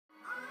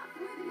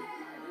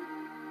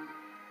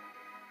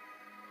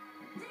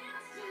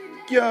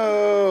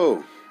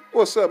Yo,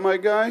 what's up, my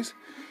guys,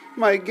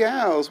 my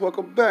gals?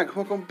 Welcome back,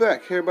 welcome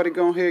back. Everybody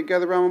go ahead,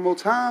 gather around one more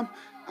time.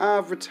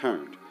 I've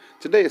returned.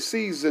 Today is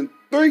season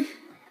 3,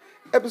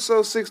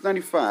 episode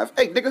 695.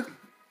 Hey, nigga,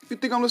 you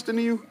think I'm listening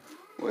to you?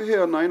 Well,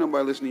 hell no, ain't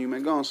nobody listening to you,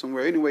 man. Go on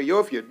somewhere. Anyway, yo,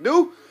 if you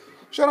do,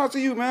 shout out to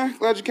you, man.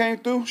 Glad you came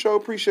through. Sure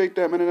appreciate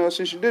that, man. And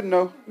since you didn't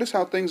know, this is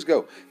how things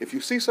go. If you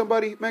see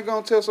somebody, man, go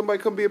and tell somebody,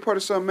 come be a part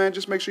of something, man.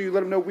 Just make sure you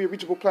let them know we're a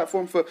reachable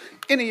platform for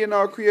any and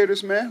all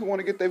creators, man, who want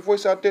to get their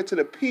voice out there to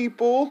the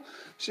people.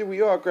 Shit,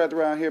 we all gathered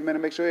around here, man,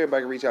 and make sure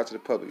everybody can reach out to the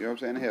public. You know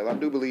what I'm saying? Hell, I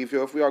do believe,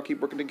 yo, if we all keep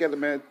working together,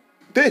 man,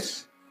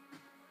 this,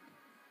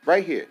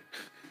 right here,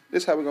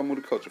 this is how we're going to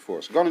move the culture for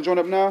us. Go on and join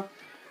up now.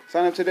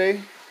 Sign up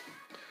today.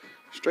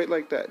 Straight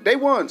like that. Day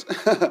ones.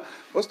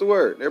 What's the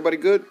word? Everybody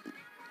good?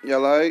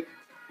 Y'all all right?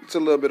 It's a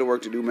little bit of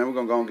work to do, man. We're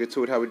going to go and get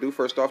to it how we do.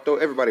 First off, though,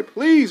 everybody,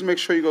 please make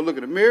sure you go look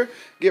in the mirror.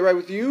 Get right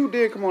with you.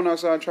 Then come on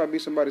outside and try to be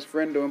somebody's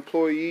friend or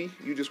employee.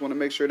 You just want to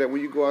make sure that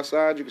when you go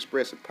outside, you can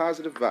spread some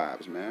positive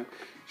vibes, man.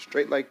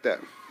 Straight like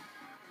that.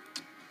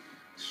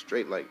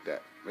 Straight like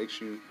that. Make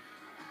sure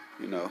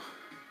you know,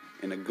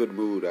 in a good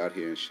mood out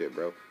here and shit,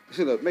 bro.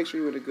 Look, make sure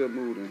you're in a good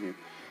mood in here.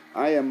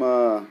 I am,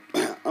 I'm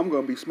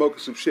going to be smoking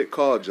some shit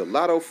called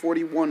Gelato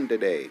 41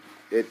 today.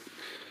 It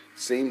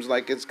seems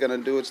like it's going to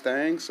do its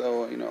thing,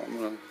 so, you know,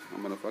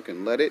 I'm gonna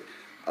fucking let it.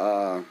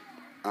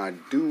 I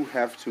do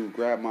have to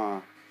grab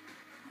my,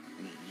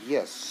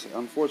 yes,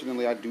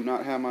 unfortunately, I do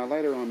not have my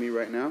lighter on me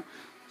right now,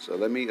 so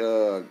let me,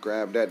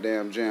 grab that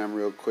damn jam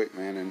real quick,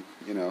 man, and,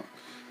 you know,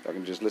 if I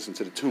can just listen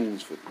to the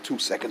tunes for 2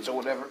 seconds or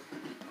whatever.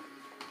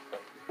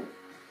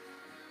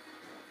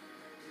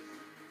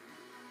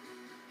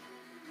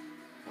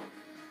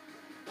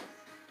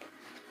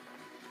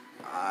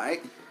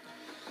 Alright,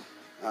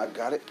 I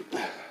got it.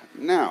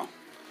 Now,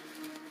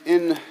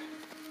 in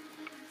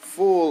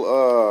full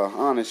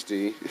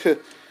honesty,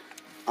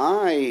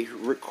 I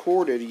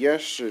recorded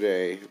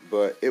yesterday,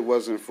 but it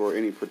wasn't for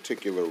any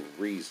particular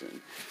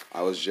reason.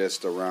 I was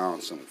just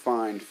around some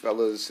fine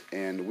fellas,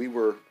 and we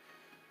were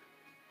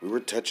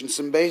touching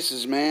some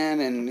bases, man,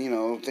 and, you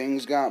know,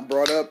 things got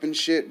brought up and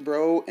shit,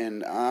 bro,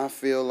 and I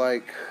feel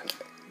like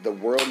the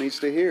world needs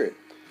to hear it.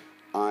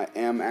 I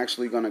am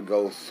actually going to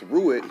go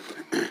through it.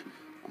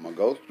 I'm going to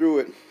go through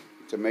it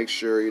to make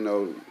sure, you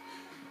know,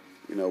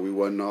 we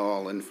wasn't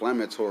all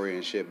inflammatory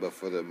and shit, but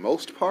for the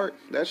most part,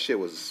 that shit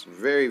was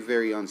very,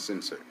 very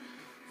uncensored.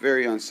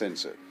 Very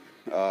uncensored.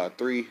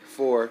 3,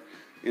 4,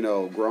 you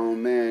know,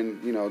 grown men,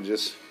 you know,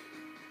 just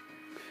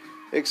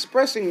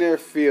expressing their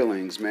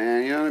feelings,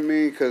 man, you know what I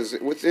mean? Because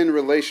within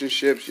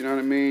relationships, you know what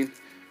I mean,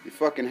 you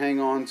fucking hang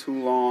on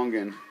too long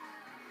and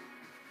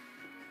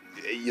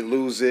you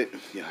lose it.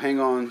 You hang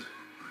on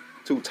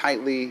too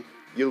tightly,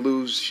 you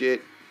lose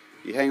shit.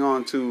 You hang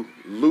on too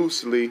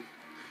loosely,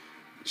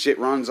 shit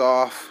runs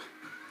off.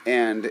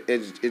 And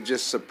it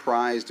just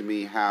surprised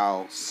me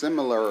how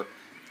similar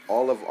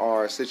all of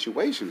our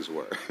situations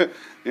were.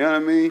 You know what I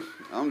mean?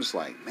 I'm just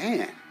like,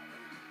 man.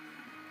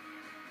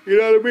 You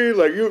know what I mean?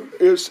 Like,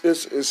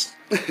 it's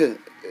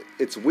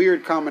it's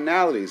weird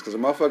commonalities, because a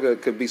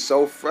motherfucker could be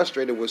so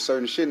frustrated with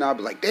certain shit, and I'll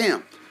be like,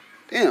 damn,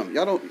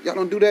 y'all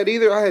don't do that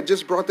either. I had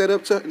just brought that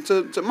up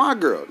to my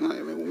girl.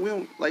 I mean, we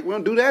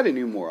don't do that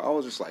anymore. I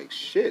was just like,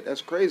 shit,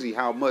 that's crazy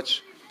how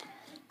much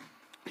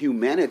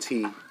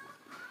humanity,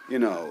 you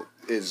know,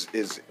 is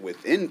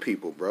within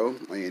people, bro.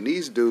 Like, and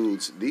these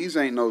dudes, these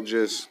ain't no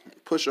just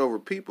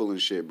pushover people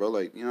and shit, bro.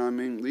 Like, you know what I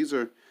mean? These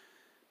are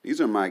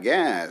my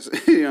guys.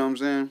 You know what I'm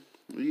saying?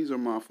 These are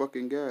my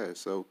fucking guys.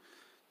 So,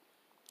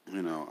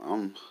 you know,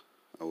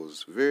 I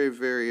was very,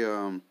 very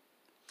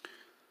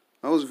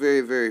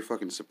very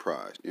fucking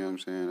surprised. You know what I'm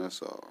saying?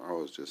 That's all. I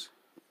was just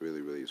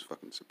really, really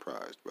fucking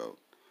surprised, bro.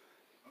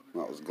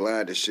 I was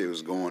glad this shit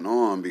was going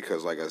on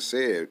because, like I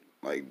said,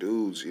 like,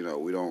 dudes, you know,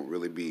 we don't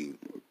really be,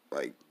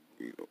 like,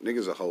 you know,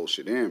 niggas will hold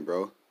shit in,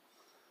 bro.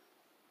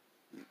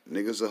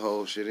 Niggas will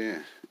hold shit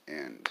in.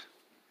 And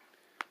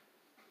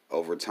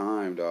over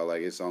time, dog,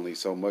 like, it's only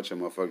so much a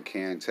motherfucker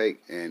can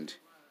take, and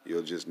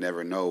you'll just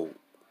never know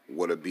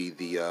what'll be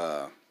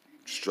the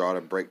straw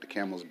to break the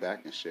camel's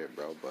back and shit,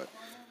 bro. But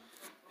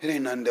it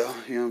ain't nothing, though.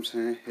 You know what I'm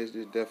saying?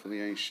 It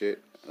definitely ain't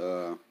shit.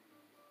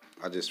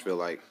 I just feel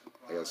like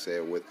I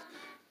said, with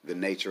the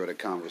nature of the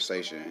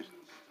conversation,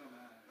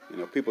 you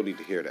know, people need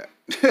to hear that.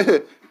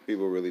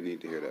 People really need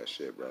to hear that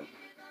shit, bro.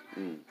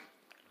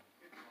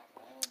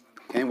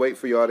 Can't wait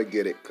for y'all to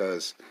get it,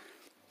 because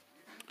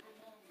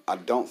I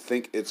don't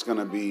think it's going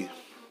to be,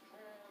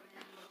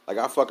 like,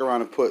 I fuck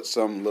around and put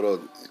some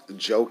little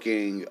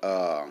joking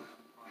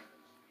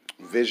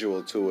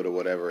visual to it or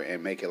whatever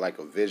and make it like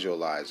a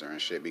visualizer and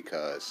shit,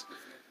 because,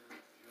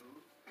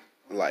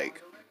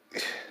 like,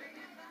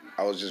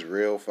 I was just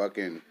real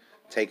fucking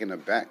taken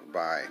aback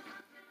by,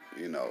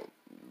 you know,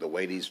 the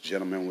way these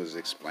gentlemen was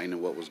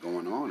explaining what was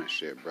going on and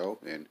shit, bro.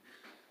 And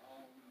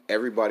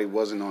everybody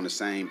wasn't on the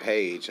same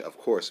page, of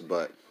course,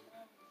 but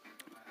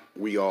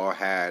we all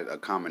had a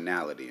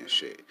commonality and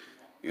shit.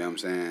 You know what I'm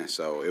saying?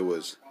 So it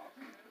was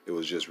it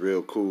was just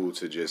real cool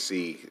to just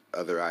see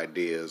other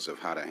ideas of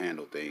how to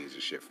handle things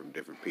and shit from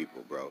different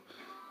people, bro.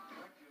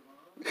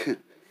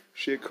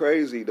 Shit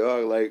crazy,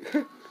 dog. Like,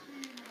 I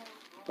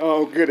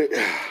don't get it.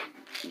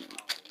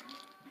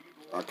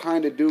 I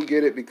kind of do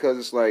get it because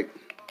it's like,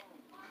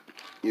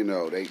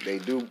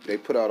 they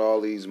put out all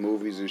these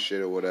movies and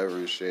shit or whatever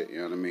and shit, you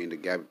know what I mean? The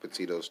Gabby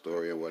Petito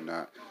story and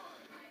whatnot.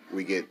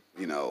 We get,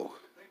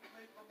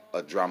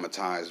 a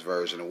dramatized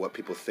version of what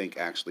people think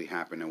actually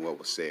happened and what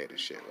was said and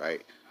shit,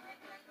 right?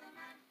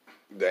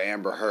 The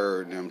Amber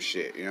Heard and them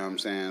shit, you know what I'm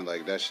saying?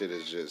 Like, that shit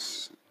is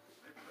just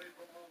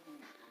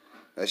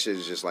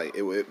like,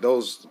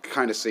 those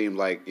kind of seem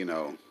like,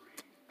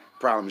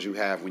 problems you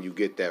have when you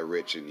get that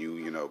rich and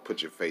you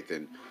put your faith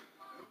in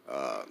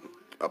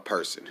a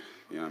person,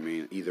 you know what I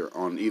mean? Either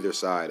on either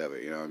side of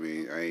it, you know what I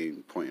mean? I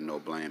ain't pointing no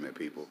blame at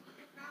people.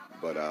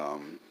 But,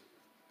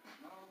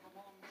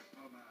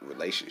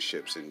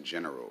 relationships in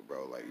general,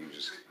 bro. Like,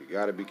 you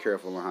gotta be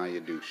careful on how you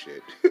do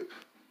shit.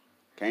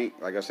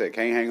 Like I said,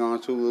 can't hang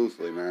on too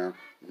loosely, man.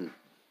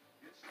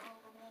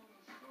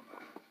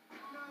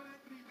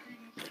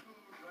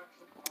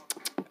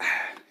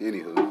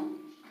 Anywho,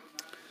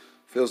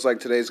 feels like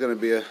today's gonna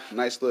be a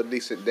nice little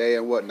decent day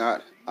and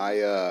whatnot.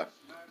 I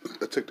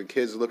took the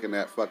kids looking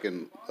at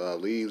fucking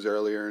leaves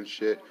earlier and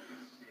shit.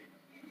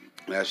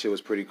 That shit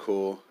was pretty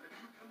cool.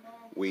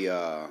 We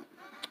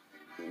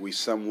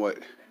somewhat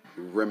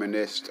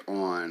reminisced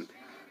on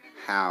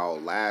how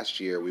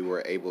last year we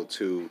were able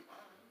to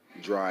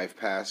drive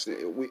past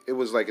it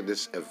was like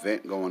this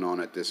event going on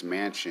at this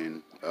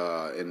mansion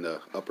in the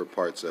upper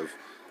parts of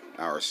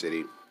our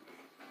city.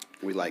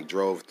 We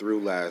drove through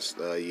last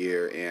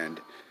year,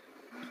 and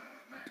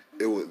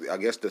it was, I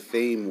guess the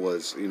theme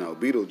was,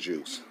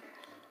 Beetlejuice.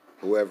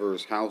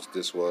 Whoever's house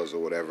this was or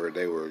whatever,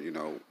 they were,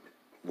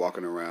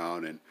 walking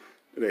around, and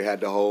they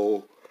had the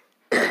whole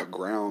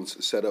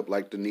grounds set up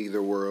like the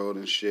Netherworld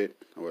and shit,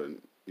 or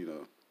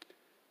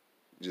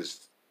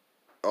just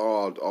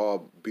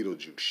all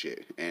Beetlejuice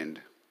shit.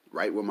 And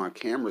right when my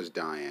camera's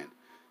dying,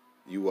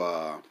 we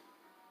walk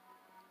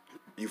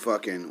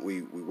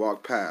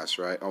past,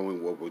 right?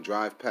 We'll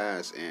drive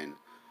past, and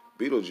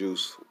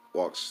Beetlejuice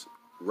walks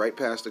right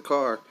past the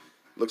car,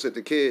 looks at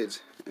the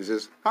kids, and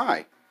says,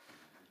 "Hi."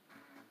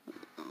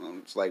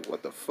 It's like,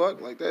 what the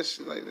fuck? Like, that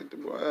shit, like,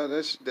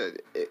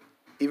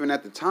 even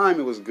at the time,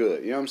 it was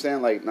good. You know what I'm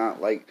saying? Like,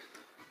 not like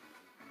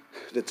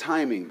the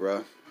timing,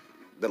 bruh.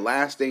 The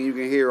last thing you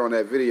can hear on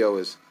that video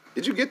is,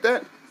 "Did you get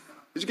that?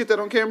 Did you get that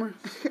on camera?"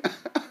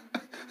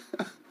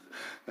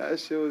 That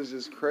shit was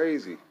just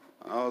crazy.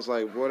 I was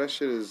like, boy, that's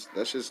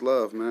just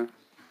love, man.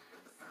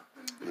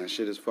 That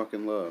shit is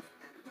fucking love.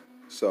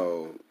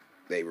 So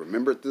they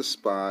remembered the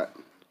spot.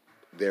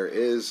 There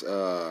is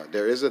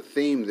a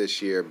theme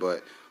this year,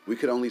 but we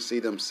could only see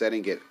them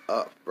setting it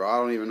up, bro. I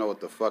don't even know what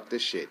the fuck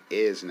this shit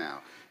is now.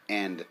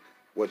 And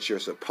what you're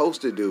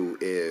supposed to do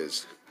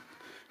is,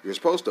 you're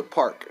supposed to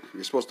park.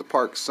 You're supposed to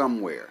park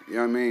somewhere. You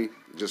know what I mean?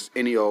 Just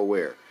any old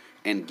where.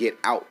 And get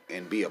out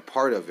and be a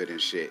part of it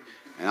and shit.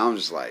 And I'm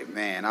just like,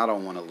 man, I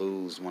don't want to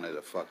lose one of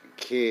the fucking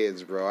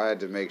kids, bro. I had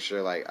to make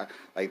sure,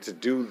 to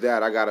do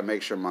that, I got to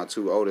make sure my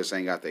two oldest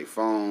ain't got their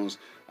phones.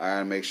 I got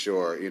to make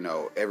sure,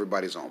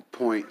 everybody's on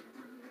point.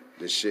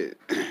 This shit,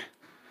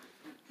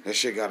 that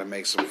shit got to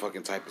make some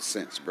fucking type of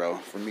sense, bro,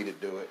 for me to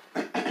do it.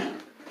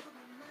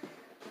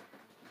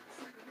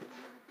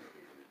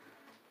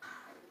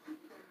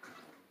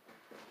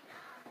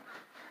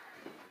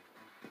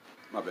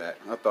 My bad.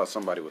 I thought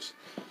somebody was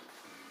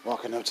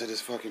walking up to this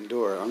fucking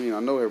door. I mean,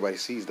 I know everybody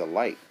sees the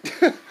light.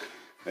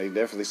 They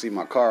definitely see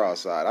my car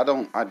outside.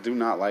 I do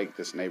not like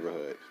this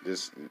neighborhood.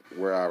 This,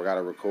 where I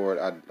gotta record,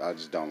 I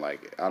just don't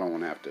like it. I don't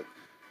want to have to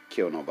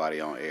kill nobody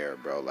on air,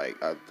 bro. Like,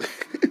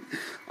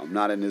 I'm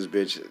not in this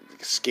bitch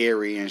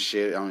scary and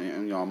shit.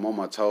 I'm on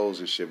my toes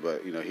and shit,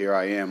 but, here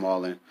I am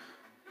all in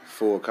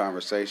full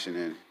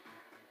conversation,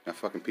 and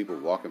fucking people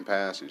walking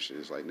past and shit.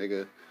 It's like,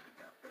 nigga,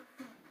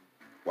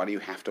 why do you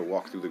have to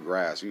walk through the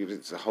grass?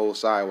 It's a whole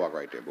sidewalk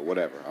right there, but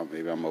whatever.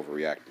 Maybe I'm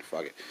overreacting.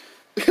 Fuck it.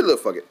 Look,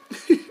 fuck it.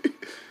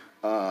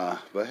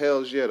 But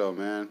hell's yeah, though,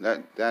 man.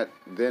 That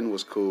then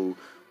was cool,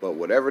 but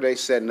whatever they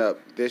setting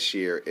up this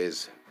year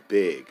is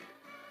big.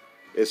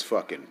 It's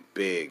fucking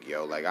big,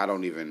 yo. Like, I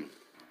don't even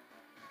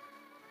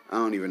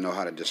know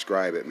how to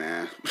describe it,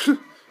 man.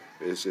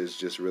 This is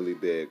just really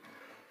big.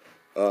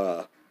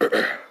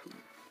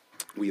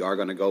 We are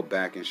gonna go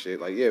back and shit.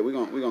 Like, yeah, we're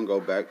gonna go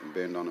back and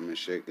bend on them and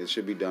shit. It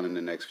should be done in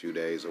the next few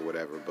days or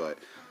whatever. But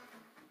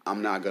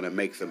I'm not gonna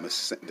make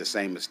the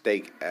same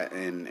mistake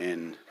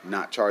and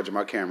not charging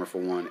my camera, for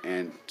one,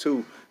 and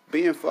two,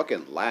 being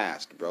fucking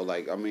last, bro.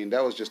 Like, I mean,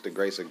 that was just the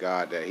grace of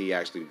God that he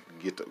actually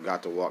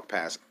got to walk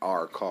past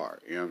our car.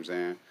 You know what I'm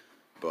saying?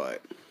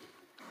 But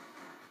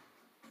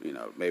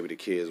maybe the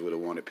kids would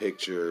have wanted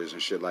pictures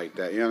and shit like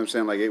that. You know what I'm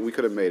saying? Like, we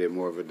could have made it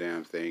more of a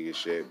damn thing and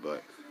shit,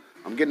 but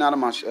I'm getting out of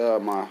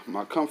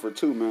my comfort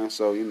too, man.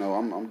 So,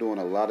 I'm doing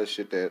a lot of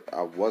shit that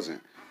I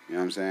wasn't. You know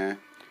what I'm saying?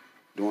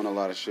 Doing a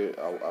lot of shit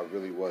I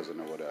really wasn't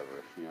or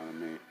whatever. You know what I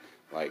mean?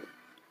 Like,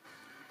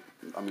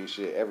 I mean,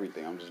 shit,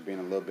 everything. I'm just being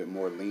a little bit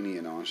more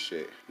lenient on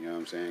shit. You know what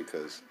I'm saying?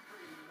 Because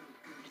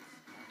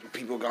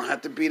people gonna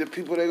have to be the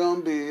people they're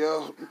gonna be,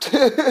 yo.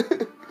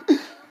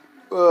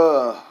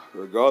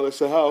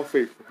 Regardless of how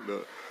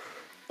faithful.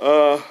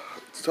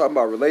 Talking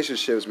about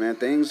relationships, man.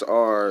 Things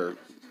are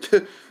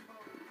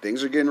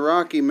getting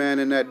rocky, man.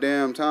 In that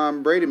damn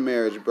Tom Brady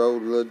marriage, bro.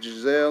 Little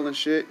Giselle and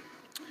shit.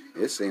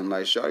 It seemed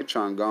like Shawty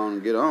trying to go on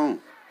and get on.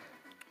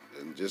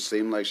 It just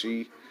seemed like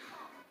she,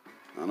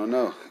 I don't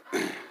know.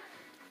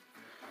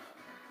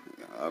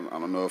 I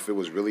don't know if it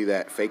was really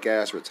that fake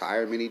ass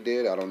retirement he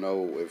did. I don't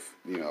know if,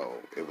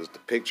 it was the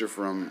picture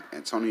from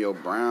Antonio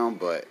Brown,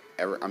 but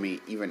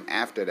even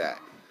after that,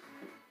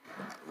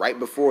 right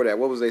before that,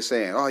 what was they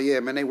saying? Oh yeah,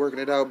 man, they working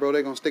it out, bro.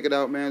 They gonna stick it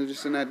out, man.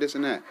 This and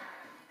that.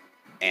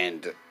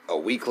 And a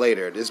week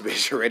later, this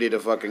bitch ready to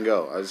fucking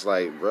go. I was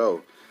like,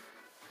 bro,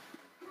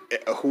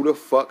 who the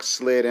fuck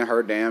slid in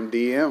her damn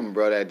DM,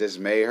 bro, that just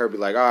made her be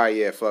like, all right,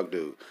 yeah, fuck,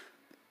 dude.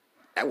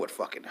 That would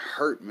fucking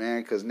hurt,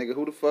 man, because, nigga,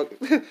 who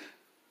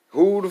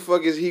the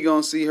fuck is he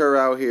gonna see her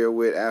out here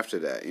with after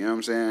that? You know what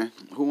I'm saying?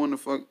 Who in the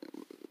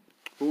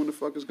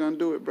fuck is gonna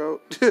do it,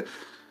 bro?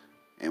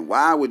 And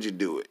why would you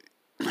do it?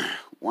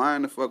 Why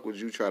in the fuck would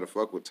you try to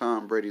fuck with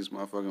Tom Brady's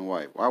motherfucking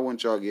wife? Why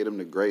wouldn't y'all get him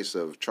the grace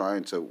of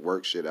trying to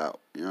work shit out?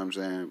 You know what I'm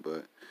saying?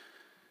 But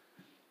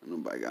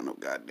nobody got no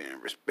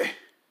goddamn respect.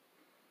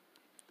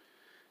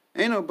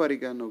 Ain't nobody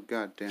got no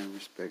goddamn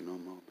respect no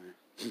more,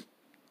 man.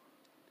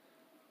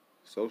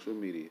 Social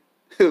media.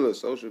 Look,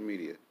 social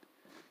media.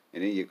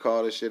 And then you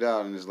call this shit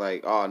out and it's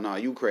like, oh, no,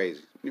 you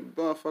crazy.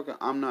 Motherfucker,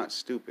 I'm not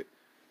stupid.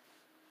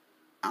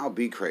 I'll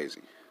be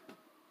crazy.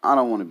 I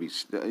don't want to be,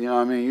 you know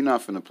what I mean? You're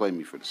not finna play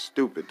me for the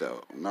stupid,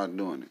 though. I'm not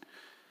doing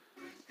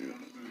it.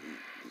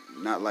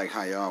 Not like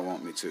how y'all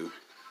want me to.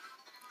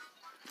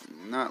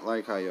 Not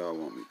like how y'all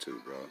want me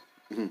to,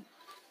 bro.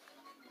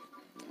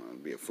 I'll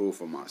be a fool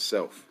for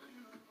myself.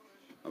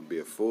 I'll be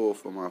a fool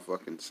for my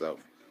fucking self.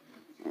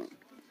 As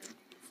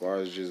far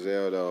as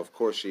Giselle, though, of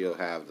course she'll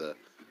have the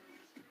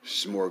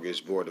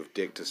smorgasbord of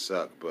dick to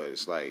suck, but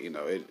it's like,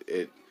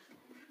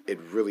 it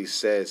really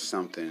says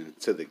something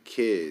to the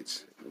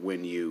kids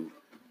when you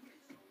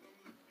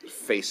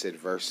face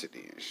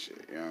adversity and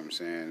shit. You know what I'm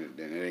saying? And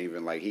it ain't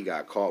even like he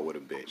got caught with a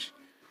bitch.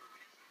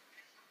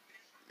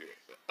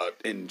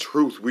 In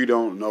truth, we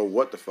don't know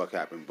what the fuck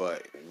happened,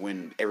 but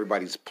when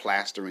everybody's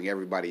plastering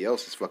everybody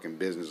else's fucking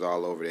business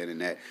all over the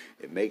internet,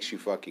 it makes you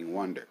fucking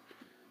wonder.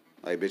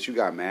 Like, bitch, you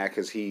got mad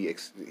because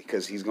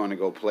he's going to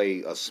go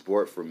play a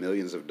sport for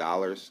millions of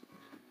dollars.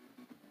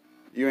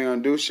 You ain't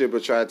going to do shit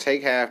but try to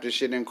take half the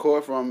shit in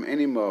court from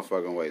any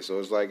motherfucking way. So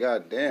it's like,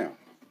 god damn.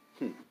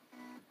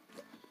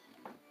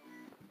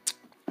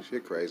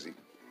 Shit crazy.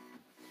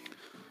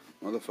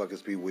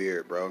 Motherfuckers be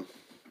weird, bro.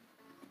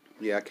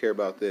 Yeah, I care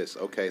about this.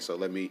 Okay, so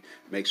let me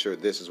make sure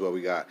this is what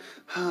we got.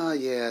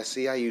 Yeah,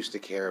 see, I used to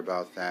care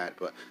about that,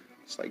 but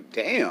it's like,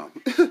 damn.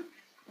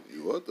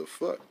 What the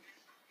fuck?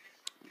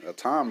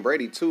 Tom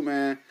Brady, too,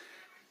 man.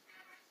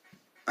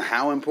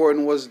 How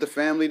important was the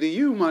family to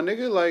you, my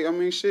nigga? Like, I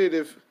mean, shit,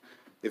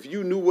 if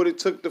you knew what it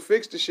took to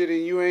fix the shit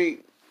and you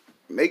ain't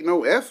make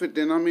no effort,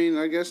 then, I mean,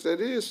 I guess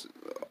that is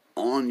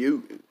on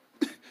you.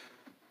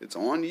 It's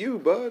on you,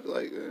 bud.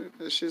 Like,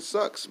 that shit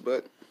sucks,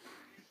 but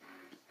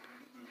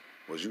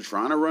was you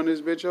trying to run this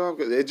bitch off?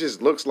 Cause it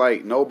just looks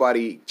like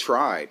nobody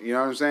tried. You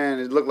know what I'm saying?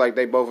 It looked like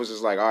they both was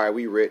just like, all right,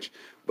 we rich.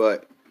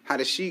 But how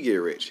does she get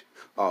rich?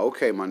 Oh,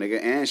 okay, my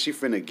nigga. And she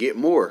finna get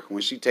more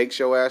when she takes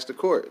your ass to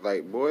court.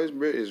 Like, boy,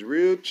 it's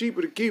real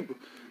cheaper to keep her.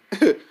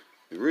 It's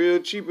real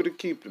cheaper to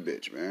keep the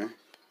bitch, man.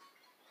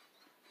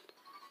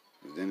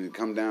 Then it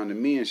come down to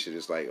me and shit.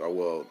 It's like, oh,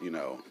 well,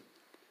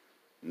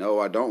 no,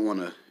 I don't want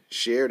to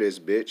share this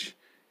bitch.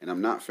 And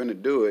I'm not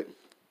finna do it.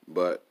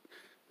 But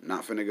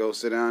not finna go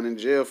sit down in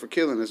jail for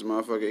killing this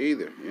motherfucker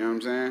either. You know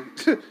what I'm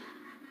saying?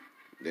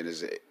 Then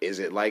is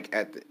it like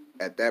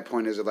at that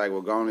point, is it like,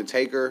 we're going to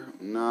take her?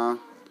 Nah,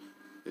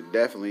 it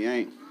definitely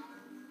ain't.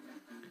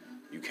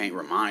 You can't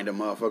remind a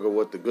motherfucker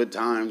what the good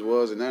times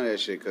was and none of that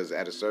shit, because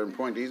at a certain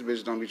point, these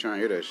bitches don't be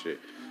trying to hear that shit.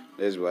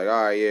 They just be like,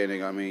 all right, yeah,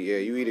 nigga, I mean, yeah,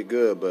 you eat it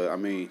good, but I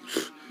mean,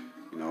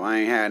 I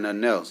ain't had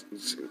nothing else.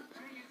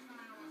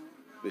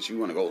 Bitch, you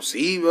want to go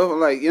see?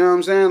 Like, you know what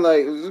I'm saying?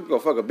 Like, let's go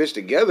fuck a bitch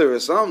together or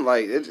something.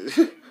 Like,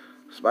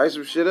 spice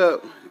some shit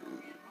up.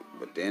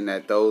 But then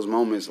at those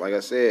moments, like I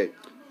said,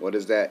 what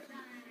is that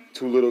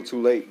too little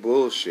too late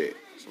bullshit?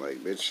 It's like,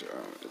 bitch,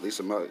 at least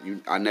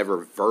I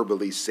never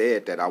verbally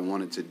said that I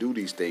wanted to do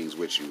these things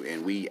with you.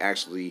 And we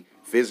actually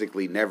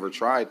physically never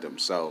tried them.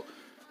 So,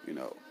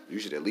 you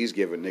should at least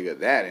give a nigga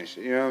that and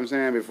shit. You know what I'm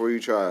saying? Before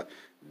you try to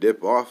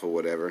dip off or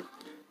whatever.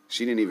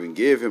 She didn't even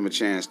give him a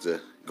chance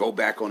to go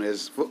back on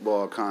his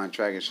football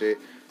contract and shit.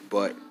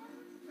 But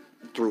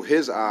through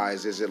his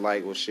eyes, is it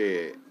like, well,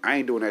 shit, I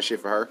ain't doing that shit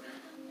for her.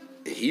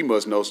 He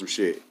must know some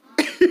shit.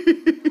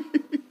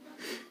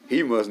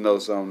 He must know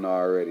something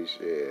already,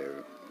 shit.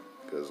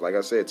 Because, like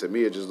I said, to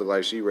me, it just looked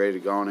like she ready to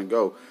go on and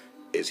go.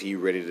 Is he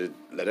ready to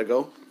let her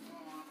go?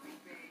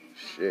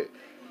 Shit.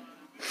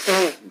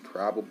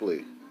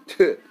 Probably.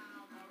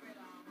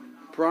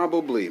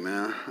 Probably,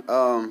 man.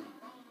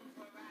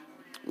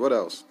 What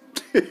else?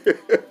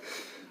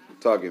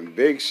 Talking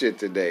big shit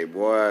today,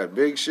 boy.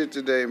 Big shit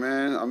today,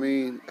 man. I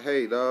mean,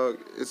 hey, dog.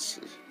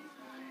 It's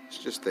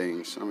just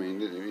things. I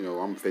mean,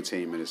 I'm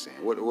 15 minutes in.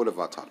 What have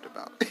I talked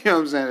about? You know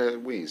what I'm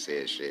saying? We ain't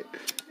said shit.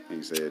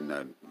 Ain't said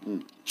nothing.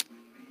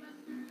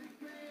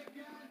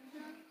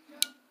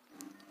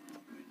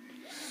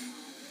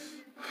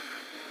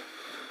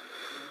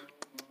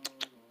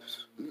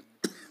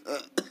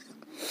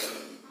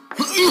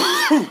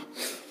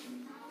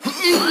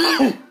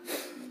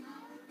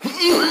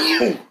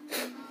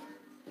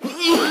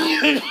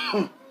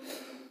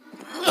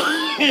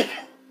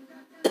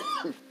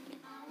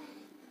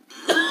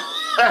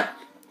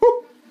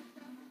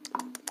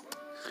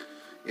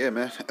 Yeah,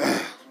 man.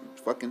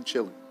 Fucking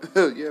chilling.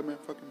 Yeah, man.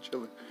 Fucking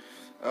chilling.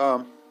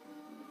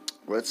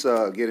 Let's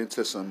get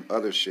into some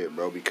other shit,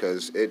 bro,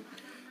 because it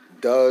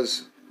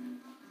does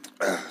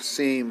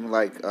seem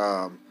like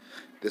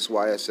this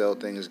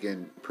YSL thing is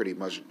getting pretty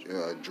much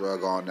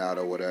drug on out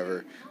or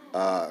whatever.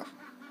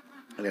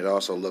 And it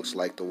also looks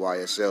like the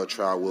YSL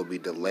trial will be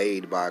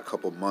delayed by a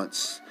couple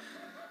months.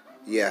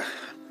 Yeah.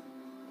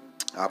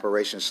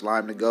 Operation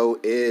Slime to Go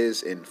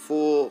is in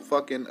full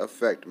fucking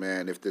effect,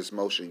 man. If this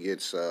motion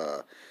gets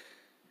through,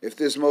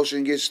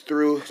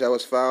 that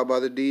was filed by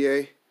the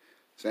DA,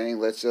 saying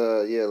let's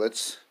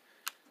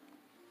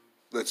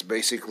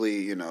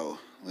basically,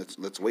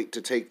 let's wait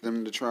to take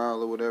them to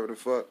trial or whatever the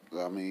fuck.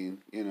 I mean,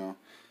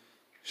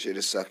 shit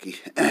is sucky.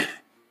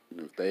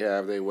 If they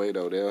have their way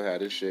though, they'll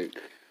have this shit.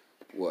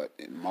 What,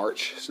 in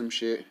March? Some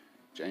shit,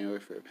 January,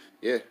 February.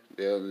 Yeah,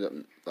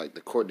 they'll, like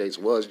the court dates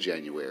was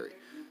January.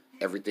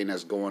 Everything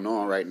that's going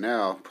on right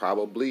now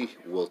probably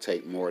will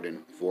take more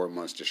than 4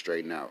 months to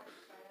straighten out.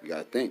 You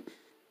gotta think.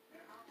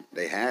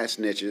 They had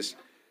snitches,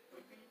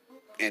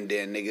 and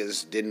then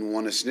niggas didn't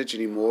want to snitch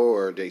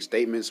anymore, or their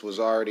statements was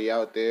already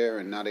out there,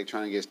 and now they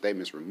trying to get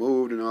statements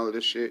removed and all of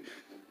this shit.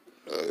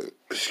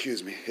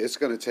 Excuse me. It's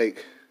gonna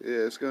take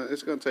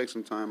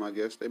some time, I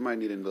guess. They might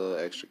need a little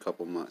extra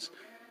couple months.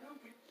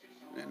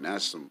 And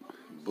that's some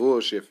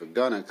bullshit for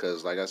Gunna,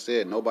 because, like I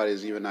said,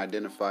 nobody's even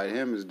identified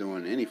him as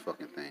doing any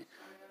fucking thing.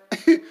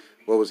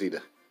 What was he,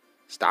 the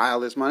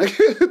stylist, man?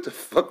 What the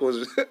fuck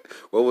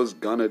what was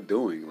Gunna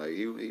doing? Like,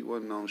 he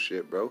wasn't on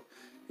shit, bro.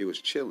 He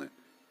was chilling.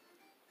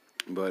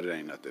 But it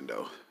ain't nothing,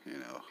 though.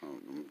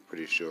 I'm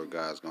pretty sure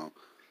God's gonna,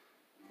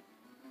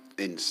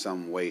 in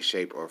some way,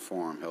 shape, or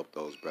form, help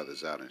those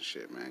brothers out and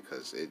shit, man.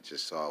 Because it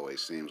just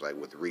always seems like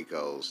with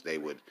Ricos, they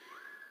would,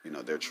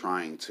 they're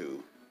trying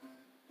to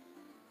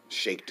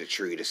shake the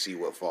tree to see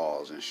what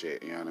falls and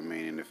shit, you know what I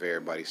mean? And if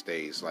everybody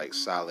stays, like,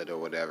 solid or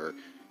whatever,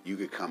 you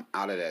could come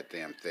out of that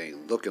damn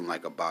thing looking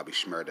like a Bobby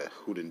Shmurda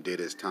who done did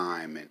his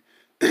time and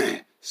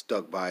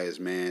stuck by his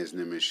mans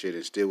and them and shit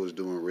and still was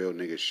doing real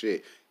nigga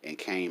shit and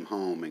came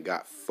home and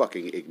got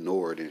fucking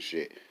ignored and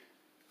shit.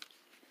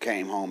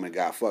 Came home and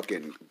got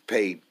fucking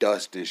paid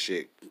dust and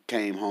shit.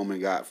 Came home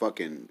and got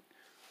fucking,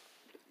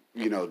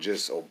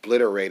 just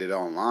obliterated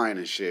online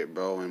and shit,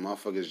 bro. And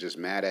motherfuckers just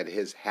mad at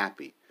his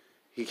happy.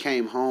 He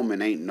came home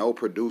and ain't no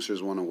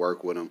producers want to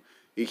work with him.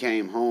 He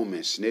came home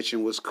and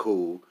snitching was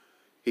cool.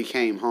 He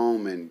came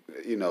home and,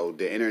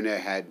 the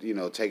internet had,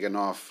 taken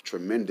off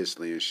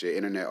tremendously and shit.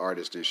 Internet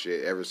artists and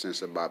shit ever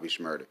since the Bobby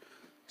Shmurda.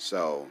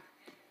 So,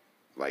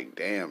 like,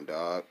 damn,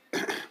 dog.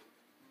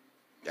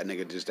 That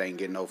nigga just ain't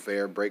getting no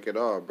fair break at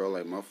all, bro.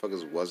 Like,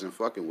 motherfuckers wasn't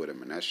fucking with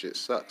him, and that shit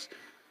sucks.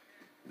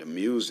 The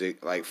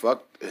music, like,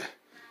 fuck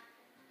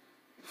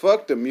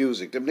the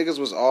music. The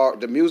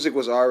music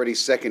was already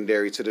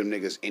secondary to them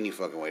niggas any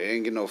fucking way. They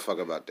didn't give no fuck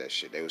about that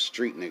shit. They was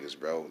street niggas,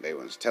 bro. They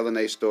was telling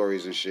their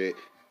stories and shit,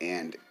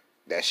 and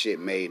that shit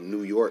made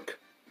New York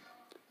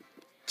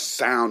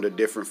sound a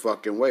different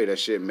fucking way. That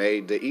shit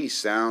made the East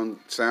sound,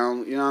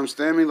 you know what I'm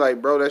saying? I mean, like,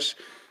 bro,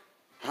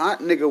 Hot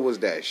Nigga was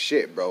that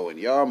shit, bro, and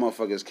y'all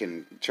motherfuckers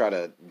can try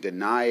to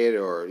deny it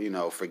or,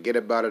 forget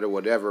about it or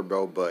whatever,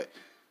 bro, but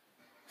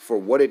for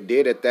what it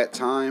did at that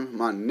time,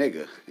 my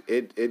nigga,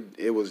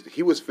 he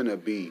was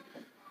finna be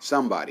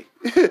somebody.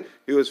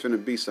 He was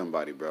finna be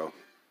somebody, bro.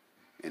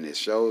 And they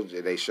showed,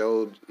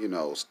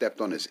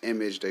 stepped on his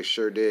image. They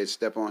sure did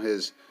step on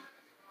his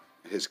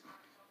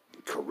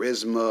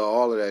charisma,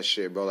 all of that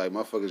shit, bro. Like,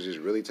 motherfuckers just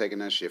really taking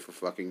that shit for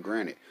fucking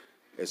granted.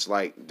 It's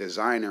like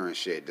Designer and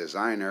shit.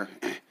 Designer,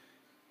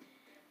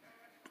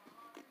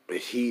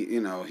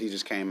 he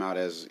just came out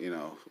as,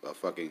 a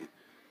fucking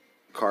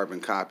carbon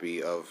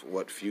copy of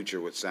what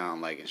Future would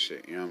sound like and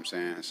shit. You know what I'm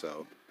saying?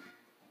 So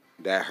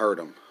that hurt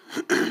him.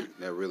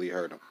 That really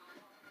hurt him.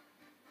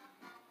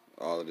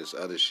 All of this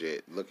other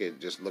shit. Look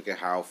at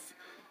how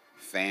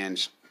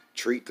fans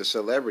treat the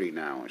celebrity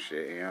now and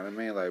shit. You know what I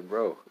mean? Like,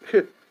 bro,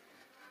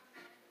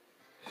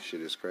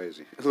 shit is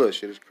crazy. Look,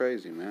 shit is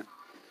crazy, man.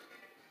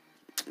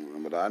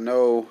 But I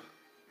know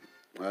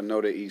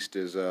the East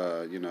is,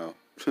 I know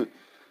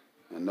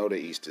the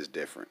East is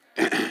different.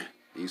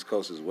 East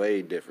Coast is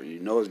way different.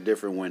 It's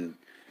different when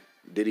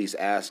Diddy's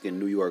asking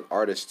New York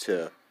artists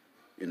to,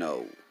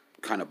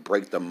 kind of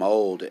break the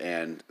mold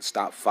and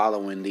stop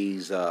following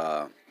these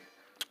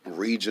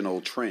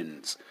regional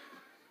trends.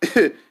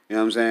 You know what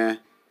I'm saying?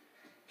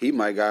 He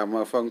might got a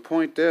motherfucking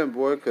point there,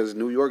 boy, because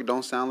New York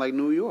don't sound like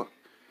New York.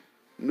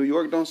 New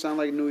York don't sound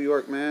like New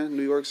York, man.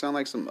 New York sound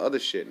like some other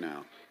shit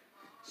now.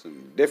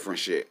 Some different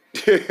shit.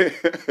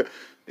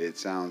 It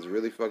sounds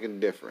really fucking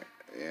different.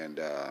 And,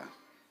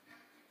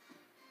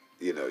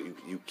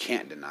 you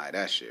can't deny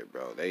that shit,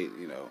 bro.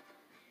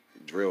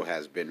 Drill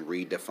has been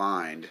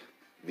redefined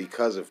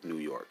because of New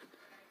York.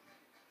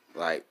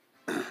 Like,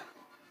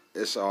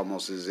 it's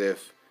almost as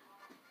if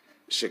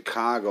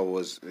Chicago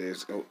is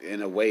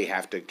in a way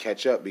have to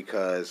catch up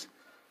because,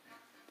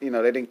 they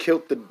done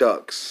killed the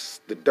Ducks.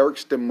 The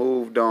Dirks done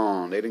moved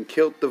on. They done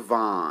killed the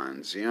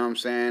Vons. You know what I'm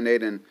saying? They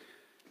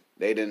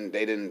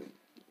done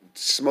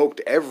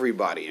smoked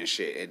everybody and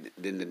shit. And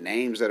then the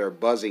names that are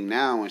buzzing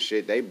now and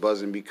shit, they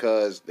buzzing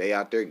because they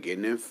out there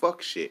getting in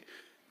fuck shit.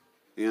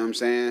 You know what I'm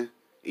saying?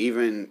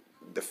 Even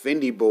the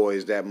Fendi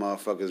boys that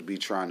motherfuckers be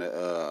trying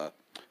to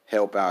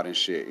help out and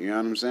shit. You know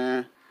what I'm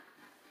saying?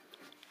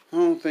 I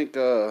don't think,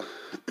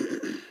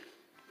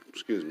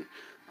 excuse me.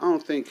 I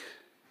don't think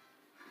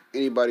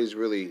anybody's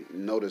really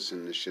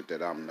noticing the shit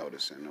that I'm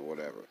noticing or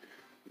whatever.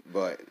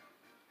 But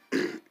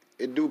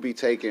it do be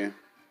taking,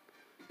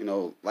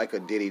 like a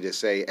Diddy to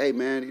say, hey,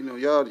 man,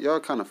 y'all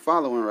kind of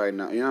following right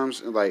now. You know what I'm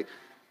saying? Like,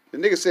 the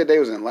nigga said they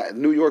was in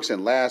New York's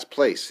in last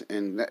place.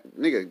 And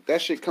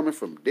that shit coming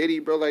from Diddy,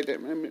 bro, like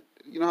that, man.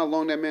 You know how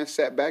long that man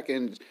sat back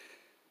and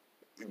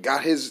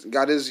got his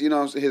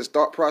his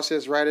thought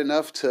process right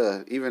enough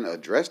to even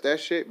address that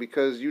shit?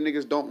 Because you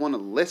niggas don't want to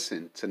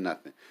listen to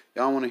nothing.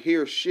 Y'all want to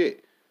hear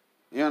shit.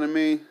 You know what I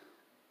mean?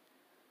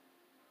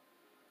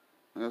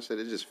 Like I said,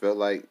 it just felt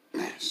like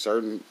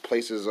certain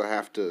places will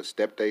have to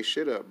step their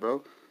shit up,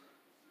 bro.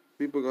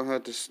 People gonna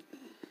have to,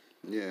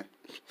 yeah.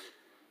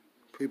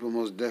 People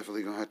most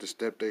definitely gonna have to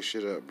step their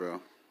shit up,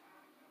 bro.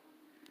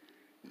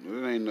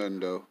 It ain't nothing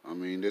though. I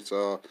mean, it's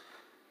all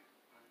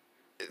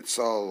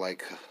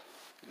like,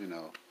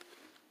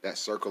 that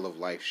circle of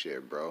life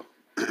shit, bro.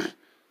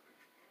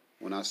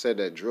 When I said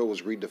that drill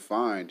was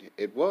redefined,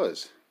 it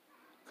was.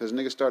 Because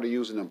niggas started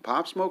using them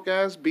Pop Smoke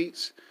ass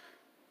beats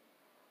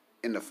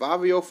in the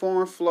Fabio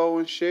foreign flow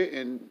and shit.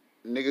 And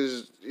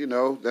niggas,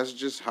 that's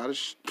just how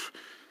that's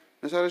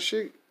how the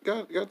shit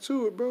got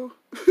to it, bro.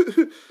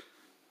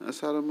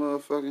 That's how the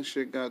motherfucking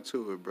shit got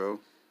to it,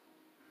 bro.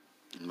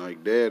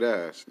 Like, dead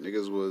ass.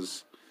 Niggas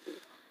was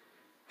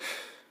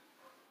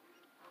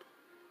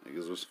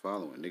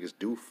following. Niggas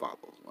do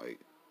follow. Like,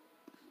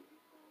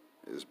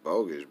 it's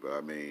bogus, but I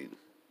mean,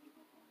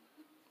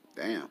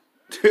 damn.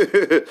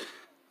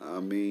 I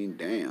mean,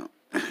 damn.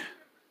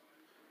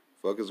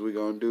 Fuck is we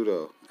gonna do,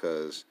 though?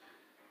 Because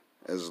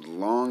as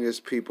long as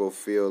people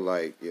feel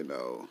like,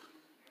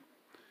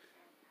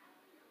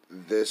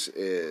 this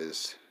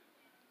is,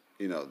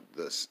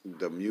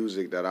 the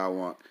music that I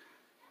want,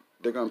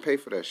 they're gonna pay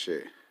for that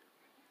shit.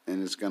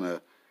 And it's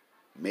gonna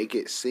make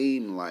it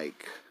seem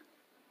like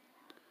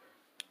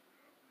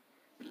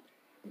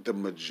the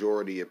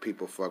majority of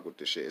people fuck with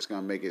the shit. It's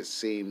gonna make it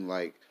seem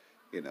like,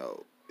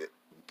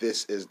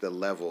 this is the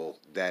level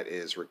that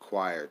is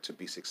required to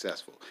be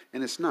successful.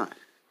 And it's not.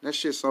 That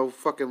shit's so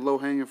fucking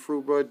low-hanging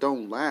fruit, bro. It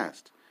don't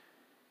last.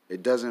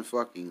 It doesn't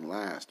fucking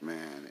last,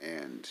 man.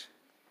 And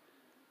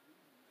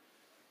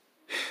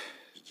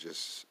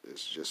it's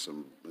just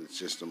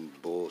some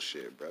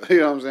bullshit, bro.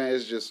 You know what I'm saying?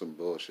 It's just some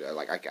bullshit.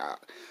 Like, I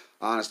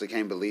honestly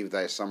can't believe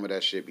that some of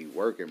that shit be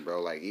working,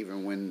 bro. Like,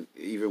 even when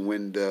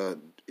the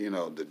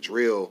the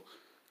drill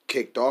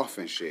kicked off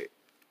and shit,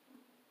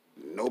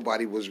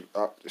 nobody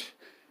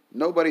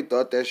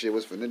thought that shit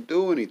was finna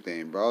do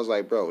anything, bro. I was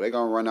like, bro, they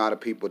gonna run out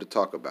of people to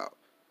talk about.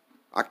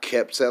 I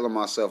kept telling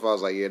myself, I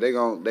was like, yeah, they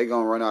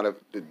gonna run out of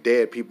the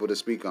dead people to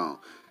speak on.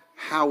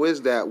 How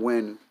is that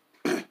when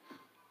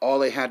all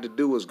they had to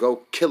do was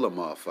go kill a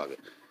motherfucker?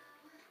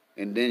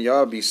 And then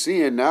y'all be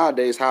seeing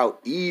nowadays how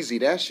easy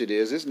that shit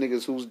is. This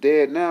niggas who's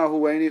dead now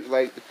who ain't even,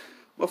 like,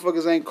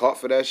 motherfuckers ain't caught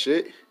for that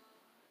shit.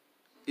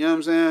 You know what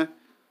I'm saying?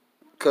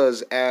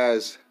 Because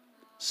as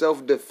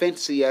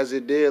self-defense-y as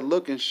it did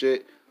look and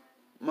shit,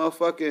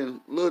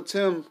 motherfucking Lil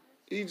Tim,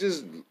 he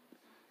just,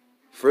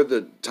 for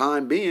the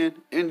time being,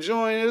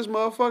 enjoying his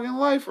motherfucking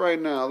life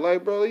right now.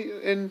 Like, bro,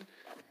 and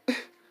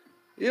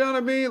you know what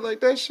I mean?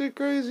 Like, that shit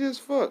crazy as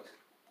fuck.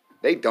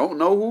 They don't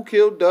know who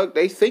killed Duck.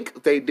 They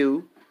think they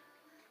do.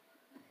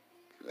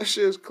 That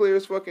shit is clear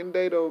as fucking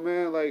day, though,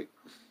 man. Like,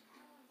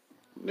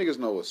 niggas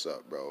know what's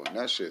up, bro. And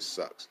that shit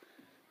sucks.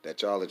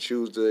 That y'all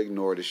choose to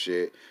ignore the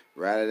shit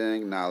rather than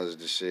acknowledge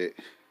the shit.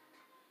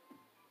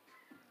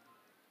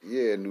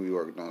 Yeah, New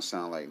York don't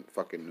sound like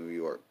fucking New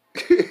York.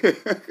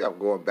 I'm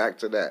going back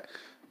to that.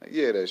 Like,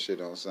 yeah, that shit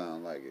don't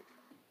sound like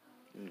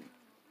it.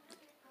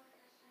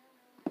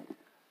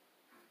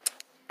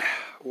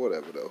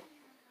 Whatever, though.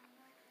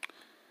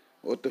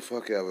 What the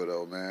fuck ever,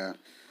 though, man.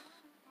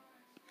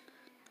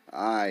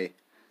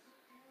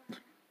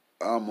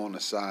 I'm on the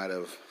side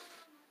of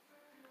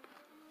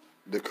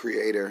the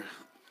creator,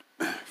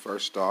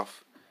 first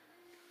off.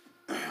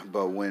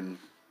 But when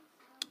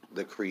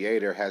the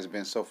creator has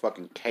been so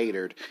fucking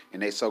catered,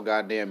 and they so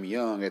goddamn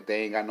young that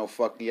they ain't got no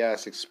fucking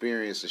ass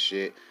experience of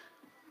shit.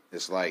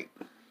 It's like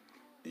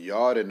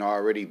y'all done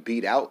already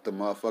beat out the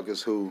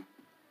motherfuckers who,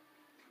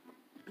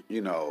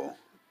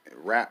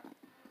 rap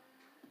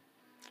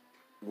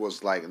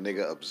was like a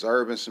nigga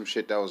observing some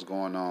shit that was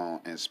going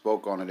on and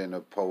spoke on it in a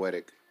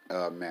poetic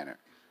manner.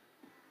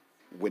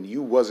 When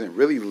you wasn't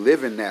really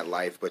living that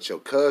life, but your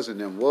cousin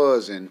them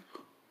was, and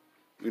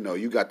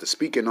you got the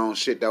speaking on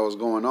shit that was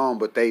going on,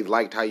 but they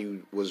liked how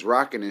you was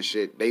rocking and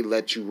shit. They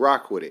let you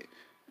rock with it,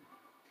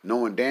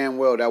 knowing damn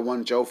well that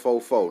wasn't your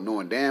 4-4,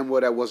 knowing damn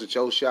well that wasn't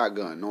your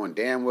shotgun, knowing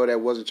damn well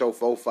that wasn't your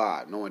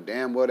 4-5, knowing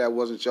damn well that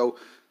wasn't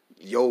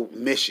your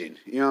mission.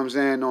 You know what I'm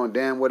saying? Knowing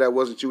damn well that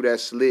wasn't you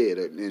that slid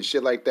and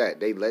shit like that.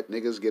 They let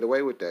niggas get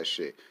away with that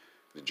shit.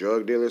 The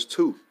drug dealers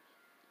too.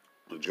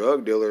 The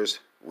drug dealers,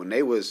 when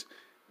they was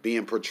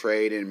being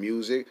portrayed in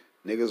music,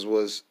 niggas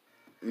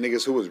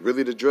who was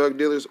really the drug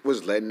dealers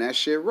was letting that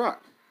shit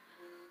rock.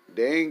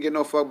 They ain't get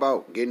no fuck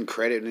about getting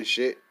credit and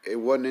shit. It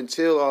wasn't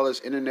until all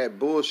this internet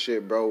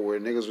bullshit, bro, where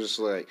niggas was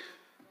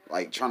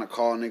like trying to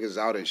call niggas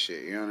out and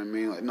shit. You know what I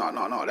mean? Like,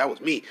 no, that was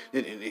me.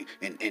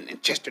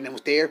 And Chester them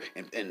was there,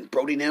 and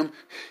Brody them,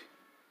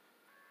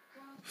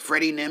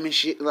 Freddie them and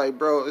shit. Like,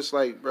 bro, it's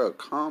like, bro,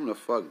 calm the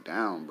fuck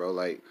down, bro.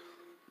 Like,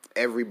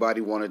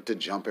 everybody wanted to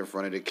jump in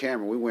front of the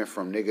camera. We went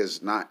from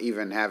niggas not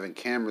even having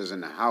cameras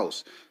in the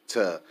house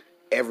to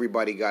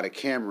everybody got a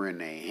camera in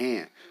their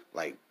hand.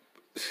 Like,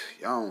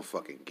 y'all don't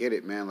fucking get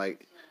it, man.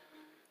 Like,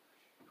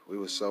 we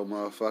was so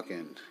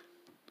motherfucking...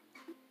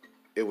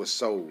 It was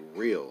so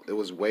real. It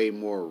was way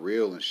more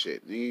real and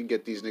shit. You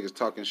get these niggas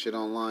talking shit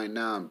online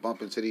now and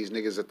bump into these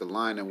niggas at the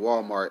line in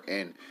Walmart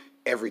and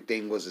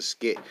everything was a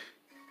skit.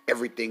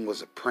 Everything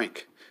was a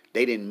prank.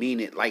 They didn't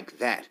mean it like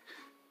that.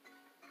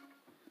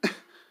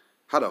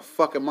 How the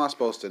fuck am I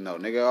supposed to know?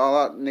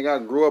 Nigga,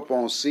 I grew up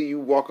on see you,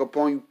 walk up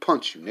on you,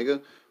 punch you,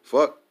 nigga.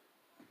 Fuck.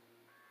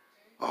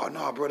 Oh,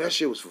 no, bro, that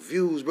shit was for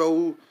views,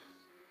 bro.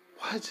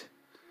 What?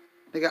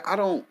 Nigga, I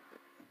don't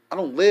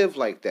live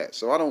like that,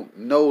 so I don't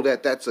know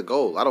that that's a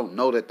goal. I don't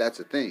know that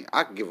that's a thing.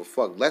 I can give a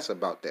fuck less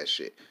about that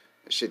shit.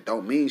 That shit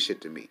don't mean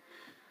shit to me.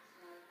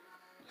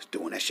 Just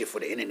doing that shit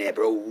for the internet,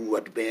 bro.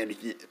 What the band?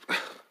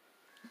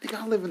 Nigga,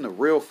 I live in the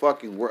real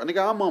fucking world.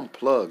 Nigga, I'm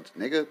unplugged,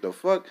 nigga. The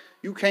fuck?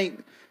 You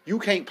can't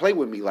play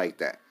with me like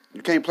that.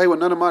 You can't play with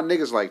none of my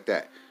niggas like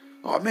that.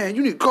 Oh, man,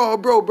 you need to call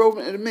bro.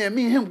 Man, me and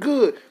him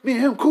good. Me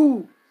and him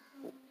cool.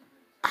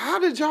 How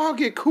did y'all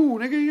get cool,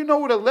 nigga? You know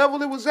what a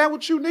level it was at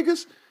with you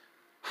niggas?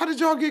 How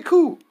did y'all get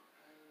cool?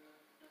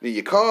 Then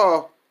you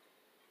call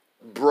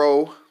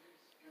bro,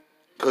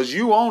 because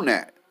you own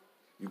that.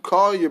 You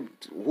call your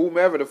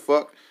whomever the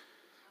fuck.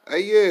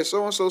 Hey, yeah,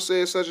 so-and-so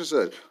said such and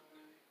such.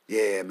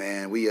 Yeah,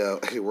 man,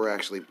 we're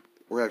actually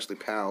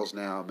pals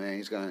now, man.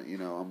 He's gonna, I'm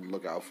gonna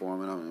look out for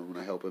him and I'm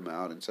gonna help him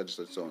out and such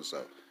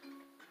so-and-so.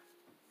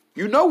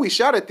 You know we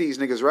shot at these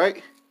niggas,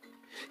 right?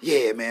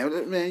 Yeah, man,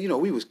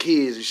 we was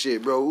kids and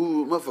shit, bro.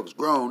 Ooh, motherfuckers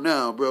grown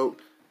now, bro.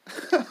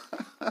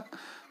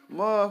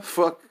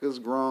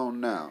 Motherfuckers grown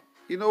now.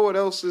 You know what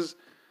else is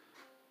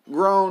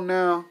grown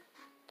now?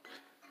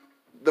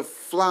 The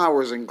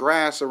flowers and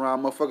grass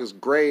around motherfuckers'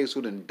 graves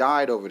who done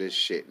died over this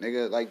shit,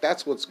 nigga. Like,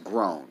 that's what's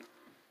grown.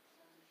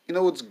 You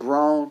know what's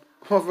grown?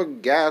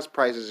 Motherfucking gas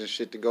prices and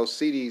shit to go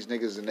see these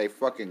niggas in they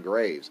fucking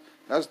graves.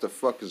 That's the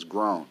fuck is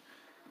grown.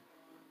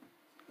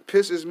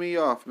 Pisses me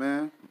off,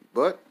 man.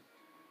 But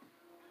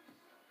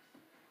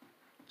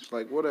it's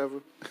like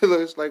whatever.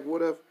 It's like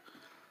whatever.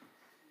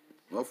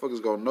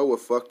 Motherfuckers gonna know what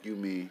fuck you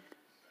mean.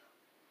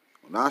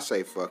 When I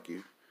say fuck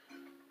you,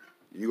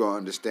 you gonna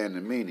understand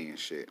the meaning and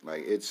shit.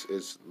 Like, it's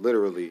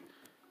literally,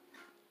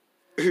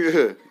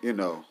 treat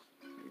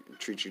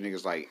you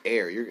niggas like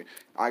air.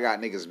 I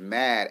got niggas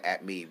mad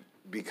at me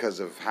because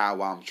of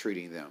how I'm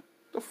treating them.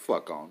 The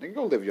fuck on. Nigga,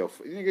 go live your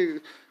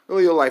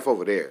life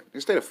over there.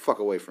 Nigga, stay the fuck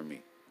away from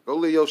me. Go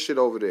live your shit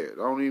over there.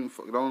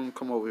 Don't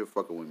come over here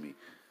fucking with me.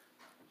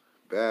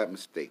 Bad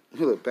mistake.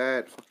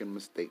 Bad fucking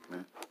mistake,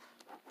 man.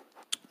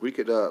 We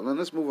could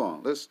let's move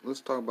on. Let's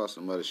talk about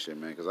some other shit,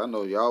 man. Because I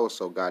know y'all was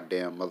so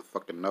goddamn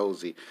motherfucking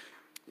nosy.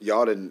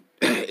 Y'all didn't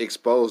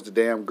expose the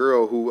damn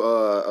girl who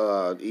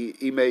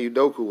Ime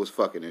Udoka was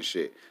fucking and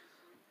shit.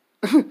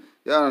 Y'all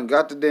done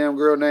got the damn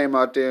girl name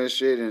out there and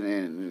shit,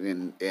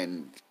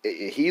 and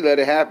he let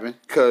it happen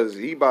because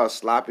he about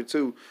sloppy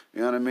too. You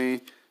know what I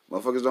mean?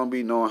 Motherfuckers don't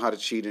be knowing how to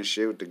cheat and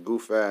shit with the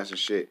goof ass and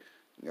shit.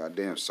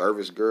 Goddamn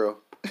service girl.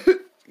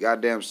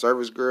 Goddamn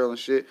service girl and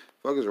shit.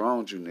 Fuck is wrong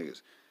with you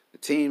niggas? The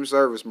team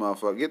service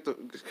motherfucker.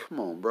 Come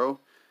on, bro.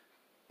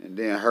 And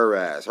then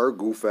her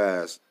goof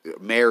ass,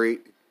 married,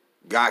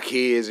 got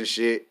kids and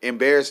shit,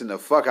 embarrassing the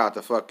fuck out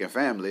the fucking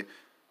family.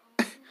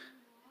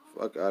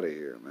 Fuck out of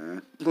here,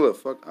 man. Look,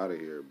 fuck out of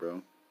here,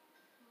 bro.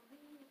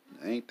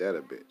 Ain't that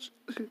a bitch?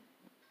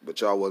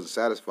 But y'all wasn't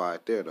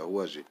satisfied there, though,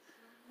 was you?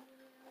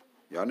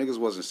 Y'all niggas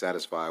wasn't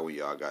satisfied when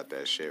y'all got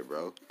that shit,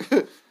 bro.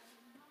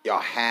 Y'all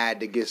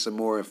had to get some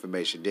more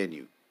information, didn't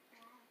you?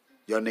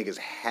 Y'all niggas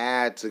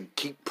had to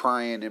keep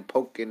prying and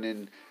poking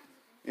and,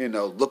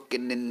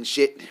 looking and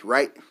shit,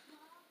 right?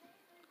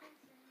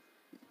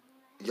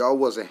 y'all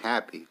wasn't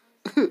happy.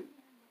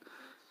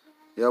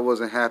 Y'all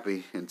wasn't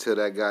happy until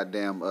that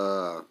goddamn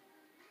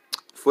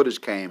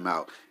footage came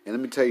out. And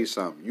let me tell you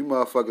something. You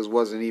motherfuckers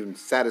wasn't even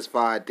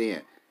satisfied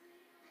then.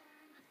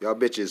 Y'all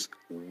bitches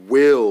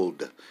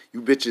willed.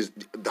 You bitches,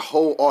 the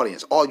whole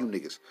audience, all you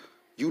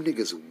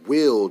niggas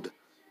willed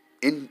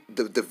in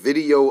the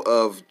video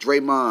of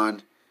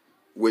Draymond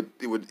with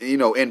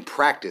in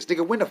practice.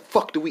 Nigga, when the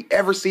fuck do we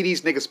ever see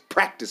these niggas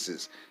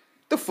practices?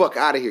 The fuck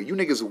out of here. You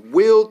niggas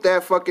willed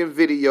that fucking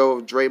video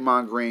of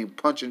Draymond Green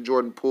punching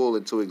Jordan Poole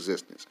into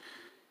existence.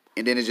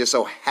 And then it just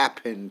so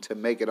happened to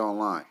make it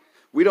online.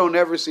 We don't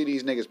ever see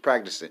these niggas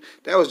practicing.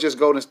 That was just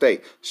Golden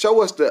State.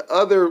 Show us the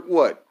other,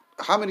 what?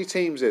 How many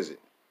teams is it?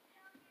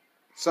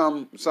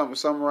 Some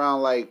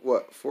around like,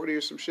 what, 40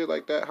 or some shit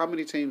like that? How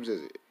many teams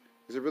is it?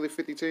 Is it really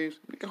 50 teams?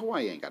 Nigga,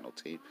 Hawaii ain't got no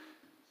team.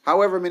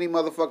 However many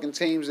motherfucking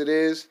teams it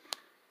is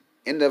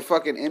in the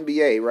fucking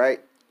NBA,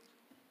 right?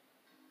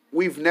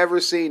 We've never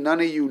seen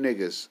none of you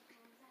niggas.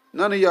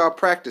 None of y'all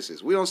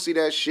practices. We don't see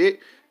that shit.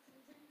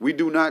 We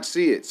do not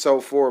see it. So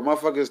for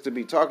motherfuckers to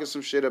be talking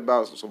some shit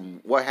about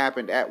what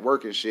happened at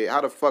work and shit,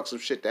 how the fuck some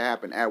shit to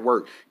happen at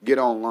work get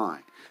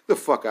online? The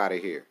fuck out of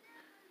here.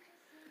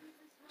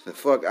 The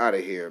fuck out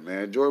of here,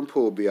 man. Jordan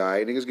Poole be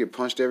alright. Niggas get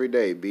punched every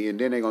day, B. And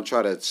then they gonna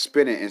try to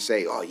spin it and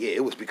say, oh yeah,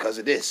 it was because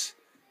of this.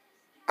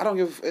 I don't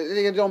give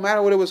it don't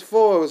matter what it was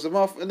for. It was the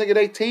motherfucker. Nigga,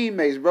 they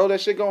teammates, bro.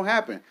 That shit gonna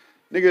happen.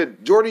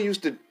 Nigga, Jordan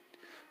used to.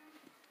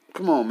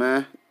 Come on,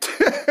 man.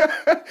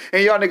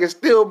 And y'all niggas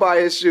still buy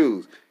his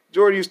shoes.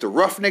 Jordan used to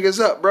rough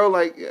niggas up, bro.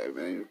 Like, yeah,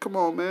 man, come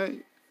on,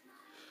 man.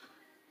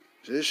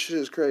 This shit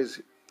is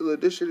crazy. Look,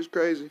 this shit is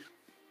crazy.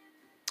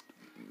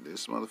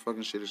 This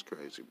motherfucking shit is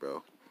crazy,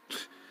 bro.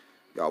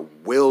 Y'all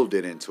willed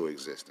it into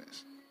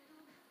existence.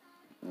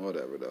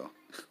 Whatever, though.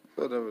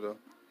 Whatever, though.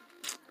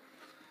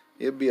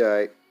 It'll be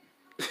alright.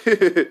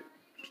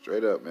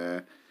 Straight up,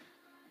 man.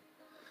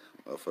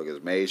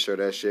 Motherfuckers made sure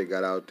that shit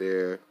got out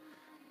there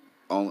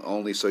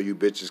only so you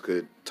bitches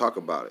could talk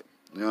about it.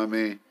 You know what I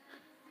mean?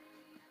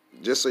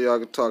 Just so y'all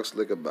can talk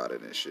slick about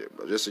it and shit,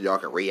 bro. Just so y'all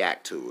can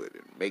react to it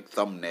and make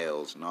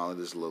thumbnails and all of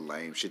this little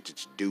lame shit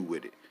that you do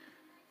with it.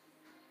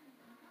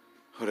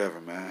 Whatever,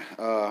 man.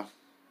 I'm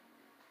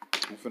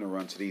finna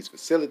run to these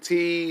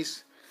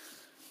facilities.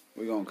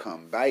 We're gonna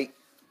come bike.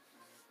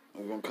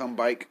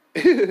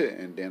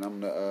 And then I'm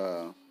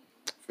gonna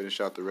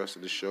finish out the rest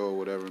of the show or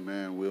whatever,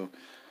 man. We'll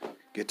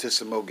get to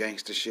some more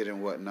gangster shit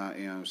and whatnot,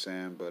 you know what I'm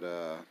saying? But,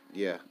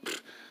 yeah.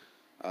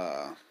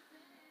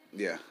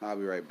 Yeah, I'll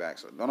be right back.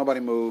 So don't nobody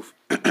move.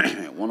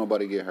 Won't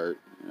nobody get hurt.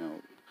 You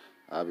know,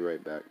 I'll be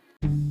right back.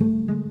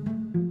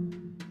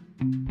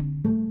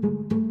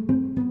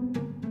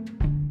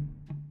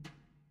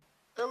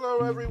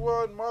 Hello,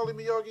 everyone. Marley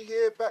Miyagi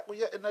here, back with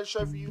yet another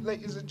show for you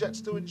ladies and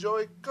gents to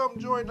enjoy. Come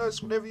join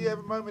us whenever you have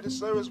a moment or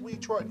so as we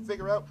try and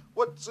figure out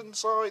what's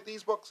inside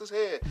these boxes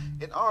here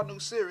in our new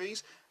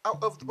series,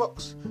 Out of the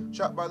Box,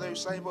 shot by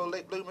those same old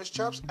late bloomers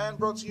chaps and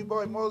brought to you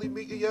by Marley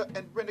Media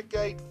and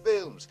Renegade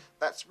Films.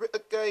 That's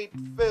Renegade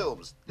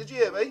Films. Did you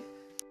hear me?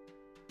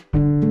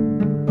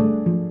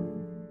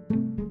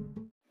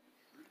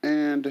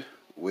 And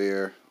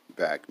we're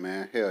back,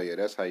 man. Hell yeah,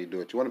 that's how you do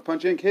it. You want to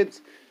punch in,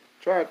 kids?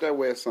 Try it that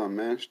way or something,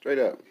 man. Straight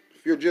up.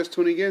 If you're just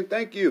tuning in,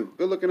 thank you.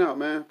 Good looking out,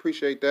 man.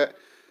 Appreciate that.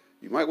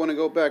 You might want to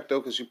go back, though,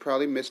 because you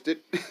probably missed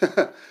it.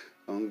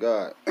 On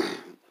God.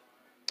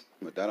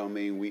 But that don't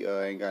mean we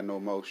ain't got no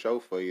more show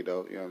for you,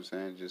 though. You know what I'm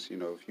saying? Just,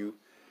 if you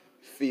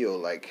feel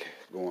like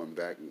going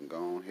back and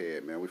go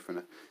ahead, man. We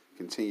finna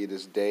continue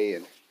this day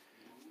and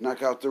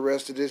knock out the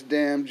rest of this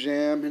damn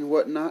jam and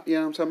whatnot. You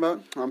know what I'm talking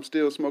about? I'm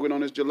still smoking on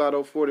this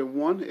Gelato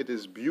 41. It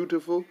is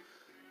beautiful.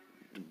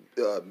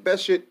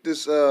 Best shit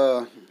this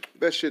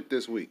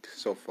week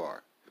so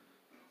far.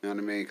 You know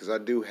what I mean? Because I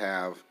do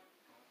have,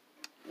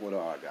 what do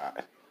I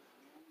got?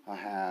 I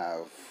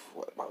have,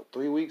 about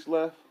 3 weeks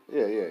left?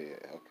 Yeah.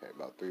 Okay,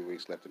 about 3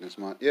 weeks left in this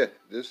month. Yeah,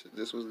 this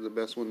was the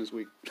best one this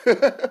week.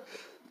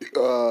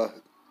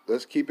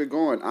 Let's keep it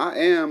going. I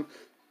am,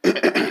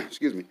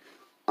 excuse me,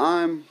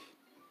 I'm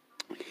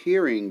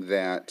hearing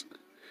that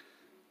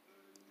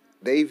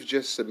they've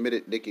just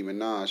submitted Nicki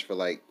Minaj for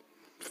like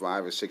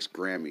 5 or 6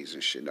 Grammys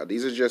and shit. Now,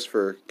 these are just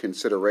for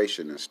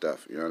consideration and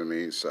stuff, you know what I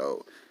mean?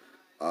 So,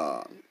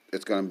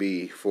 it's going to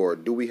be for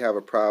Do We Have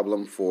a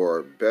Problem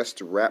for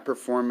Best Rap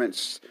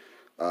Performance,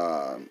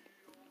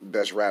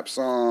 Best Rap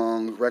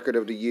Song, Record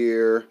of the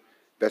Year,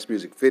 Best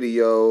Music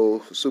Video,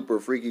 Super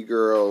Freaky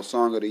Girl,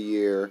 Song of the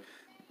Year,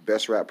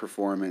 Best Rap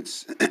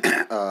Performance.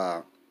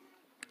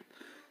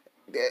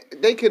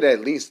 They could at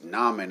least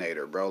nominate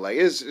her, bro. Like,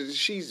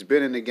 she's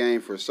been in the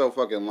game for so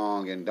fucking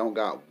long and don't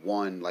got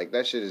one. Like,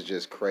 that shit is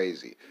just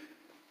crazy.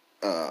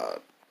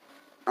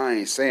 I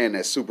ain't saying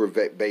that Super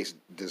Bass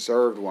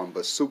deserved one,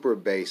 but Super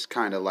Bass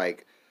kind of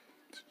like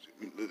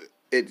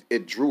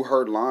it drew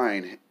her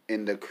line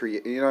in the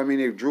you know what I mean?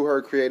 It drew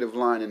her creative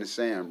line in the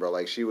sand, bro.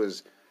 Like, she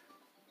was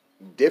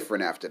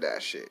different after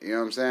that shit. You know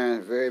what I'm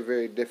saying? Very,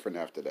 very different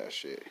after that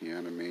shit. You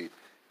know what I mean?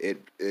 It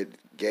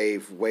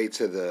gave way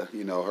to the,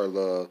 her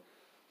little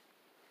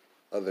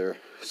other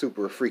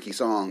super freaky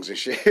songs and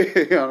shit.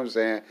 You know what I'm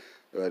saying?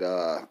 But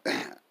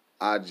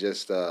I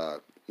just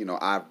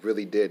I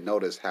really did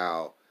notice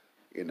how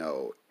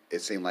it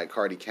seemed like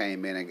Cardi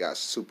came in and got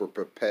super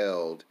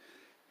propelled,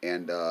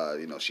 and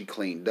she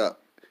cleaned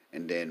up,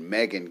 and then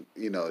Megan,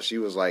 she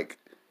was like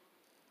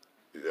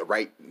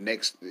right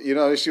next,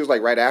 she was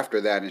like right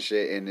after that and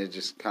shit, and it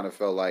just kind of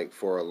felt like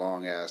for a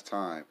long ass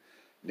time,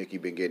 Nicki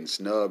been getting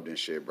snubbed and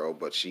shit, bro.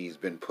 But she's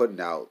been putting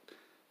out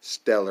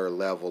stellar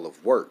level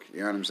of work. You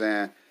know what I'm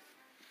saying?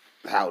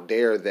 How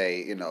dare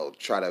they,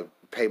 try to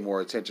pay more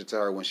attention to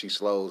her when she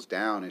slows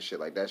down and shit.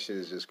 Like, that shit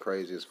is just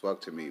crazy as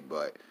fuck to me.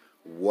 But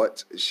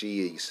what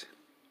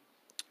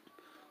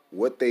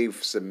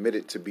they've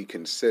submitted to be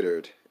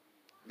considered,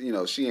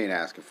 she ain't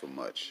asking for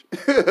much.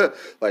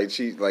 Like,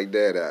 she, like,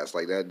 dead ass.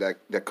 Like,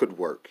 that could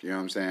work. You know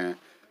what I'm saying?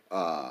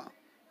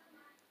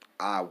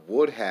 I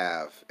would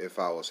have, if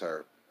I was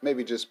her,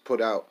 maybe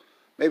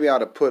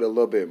I'd have put a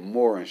little bit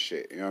more and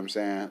shit. You know what I'm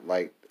saying?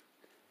 Like,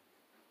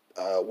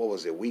 what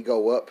was it? We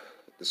Go Up,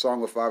 the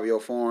song with Fabio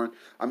Foreign.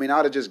 I mean,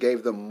 I'd have just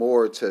gave them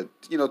more to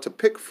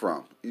pick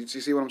from. You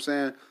see what I'm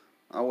saying?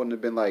 I wouldn't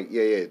have been like,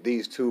 yeah,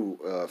 these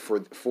two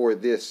for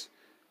this.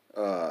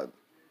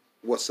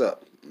 What's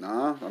up?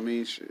 Nah, I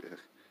mean,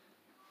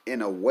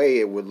 in a way,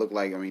 it would look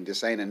like, I mean,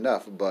 this ain't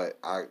enough. But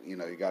you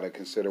got to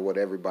consider what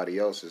everybody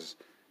else is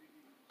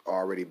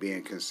already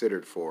being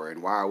considered for.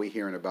 And why are we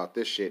hearing about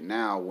this shit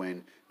now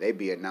when they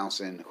be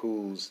announcing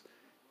who's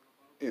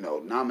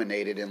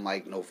nominated in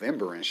like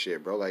November and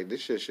shit, bro? Like,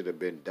 this shit should have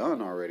been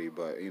done already,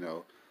 but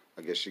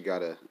I guess you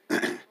gotta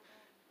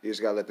you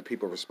just gotta let the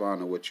people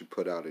respond to what you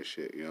put out and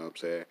shit, you know what I'm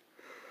saying?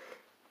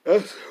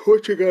 That's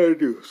what you gotta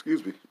do,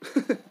 excuse me.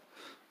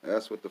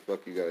 That's what the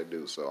fuck you gotta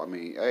do. So I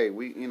mean, hey,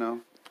 we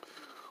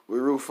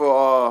root for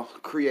all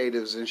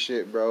creatives and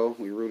shit, bro.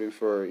 We rooting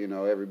for,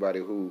 everybody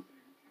who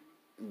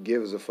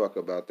gives a fuck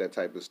about that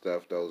type of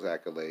stuff, those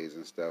accolades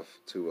and stuff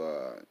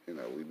to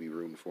we be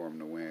rooting for them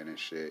to win and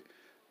shit.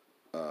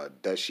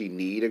 Does she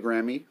need a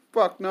Grammy?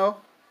 Fuck no.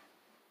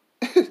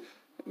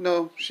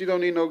 No, she don't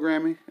need no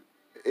Grammy.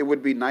 It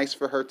would be nice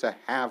for her to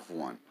have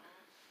one.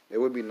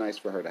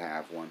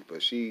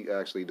 But she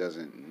actually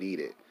doesn't need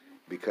it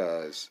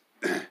because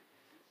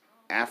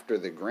after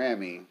the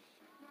Grammy,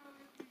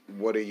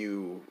 what's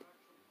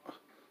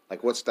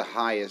the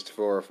highest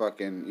for a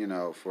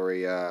fucking,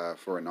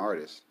 for an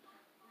artist?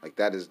 Like,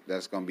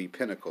 that's gonna be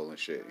pinnacle and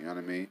shit, you know what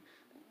I mean?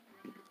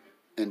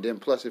 And then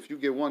plus, if you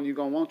get one, you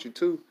gonna want you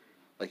too.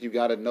 Like, you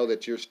gotta know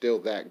that you're still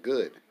that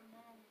good.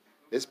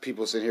 There's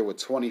people sitting here with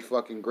 20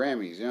 fucking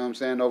Grammys, you know what I'm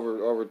saying?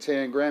 Over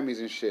 10 Grammys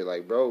and shit.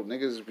 Like, bro,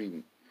 niggas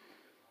be,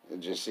 it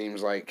just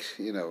seems like,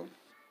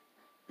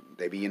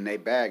 they be in their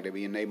bag, they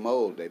be in their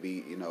mold, they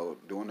be,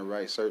 doing the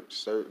right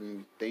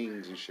certain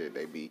things and shit.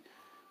 They be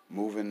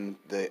moving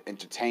the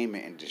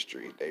entertainment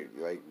industry. They,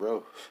 like,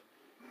 bro,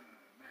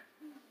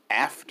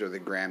 after the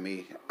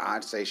Grammy,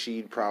 I'd say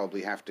she'd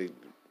probably have to,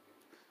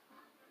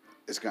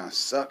 it's gonna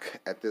suck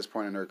at this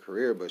point in her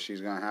career, but she's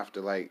gonna have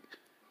to, like,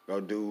 go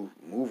do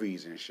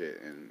movies and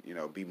shit and,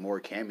 be more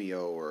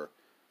cameo or,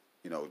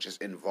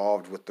 just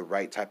involved with the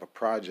right type of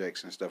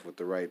projects and stuff with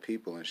the right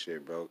people and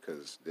shit, bro,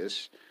 because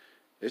this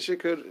shit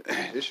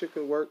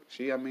could work.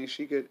 She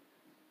could,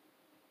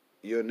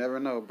 you'll never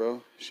know,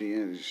 bro.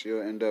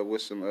 She'll end up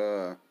with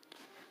some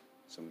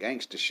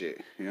gangster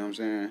shit, you know what I'm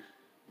saying?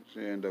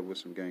 She'll end up with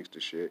some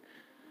gangster shit.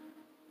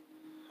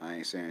 I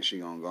ain't saying she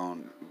gonna go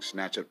and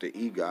snatch up the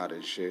EGOT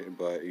and shit,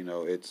 but,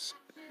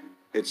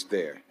 it's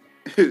there.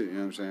 You know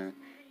what I'm saying?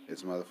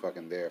 It's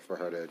motherfucking there for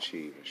her to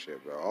achieve and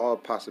shit, bro. All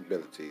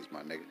possibilities,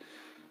 my nigga.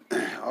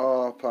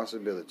 All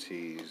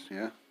possibilities,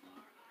 yeah.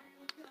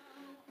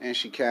 And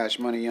she Cash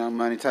Money, Young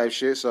Money type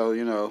shit, so,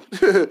 you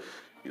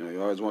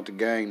always want the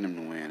gang them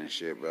to win and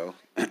shit, bro.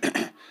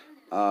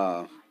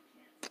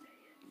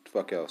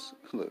 Fuck else.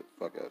 Look,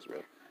 fuck else,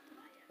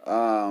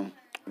 bro.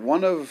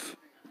 One of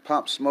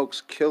Pop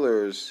Smoke's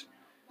killers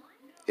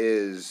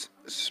is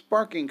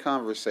sparking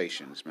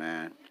conversations,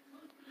 man.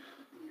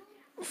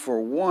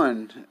 For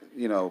one,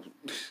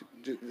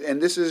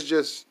 and this is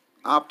just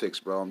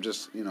optics, bro. I'm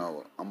just,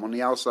 I'm on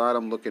the outside,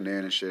 I'm looking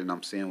in and shit, and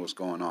I'm seeing what's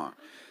going on.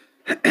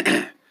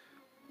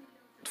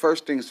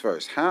 First things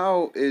first,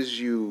 how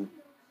is you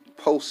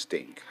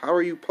posting? How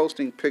are you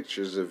posting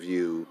pictures of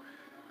you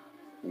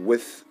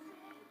with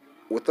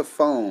a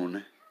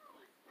phone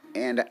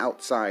and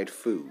outside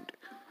food?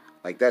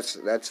 Like,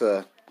 that's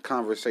a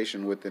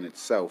conversation within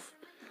itself.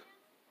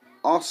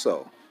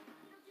 Also,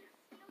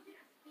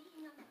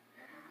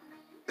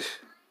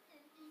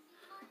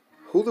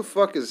 who the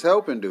fuck is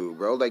helping dude,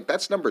 bro? Like,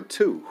 that's number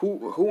two.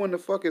 Who in the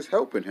fuck is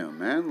helping him,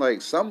 man?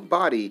 Like,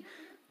 somebody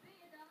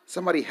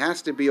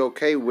has to be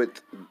okay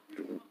with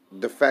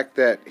the fact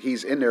that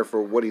he's in there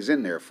for what he's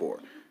in there for.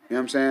 You know what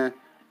I'm saying?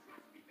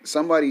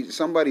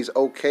 Somebody's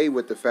okay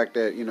with the fact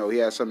that, he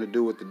has something to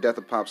do with the death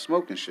of Pop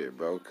Smoke and shit,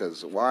 bro.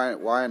 Because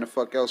why in the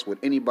fuck else would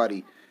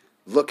anybody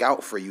look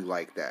out for you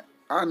like that?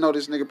 I know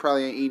this nigga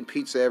probably ain't eating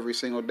pizza every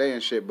single day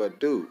and shit, but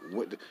dude,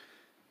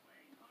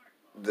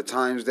 the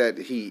times that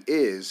he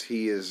is,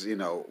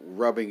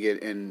 rubbing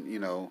it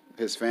in,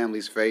 his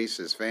family's face,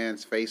 his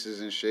fans'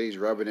 faces and shit. He's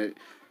rubbing it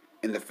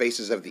in the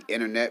faces of the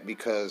internet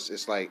because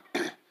it's like,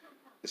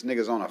 this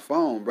nigga's on a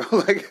phone, bro.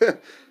 Like,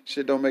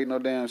 shit don't make no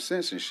damn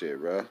sense and shit,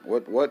 bro.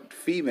 What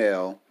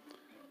female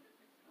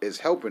is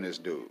helping this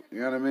dude?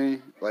 You know what I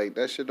mean? Like,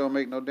 that shit don't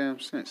make no damn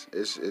sense.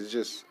 It's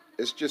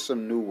just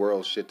some new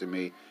world shit to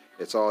me.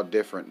 It's all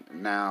different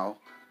now.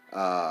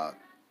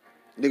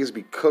 Niggas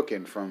be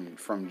cooking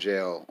from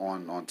jail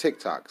on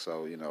TikTok,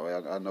 so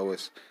I know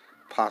it's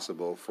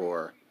possible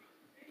for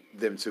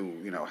them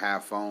to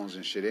have phones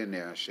and shit in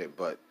there and shit,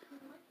 but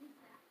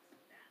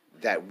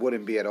that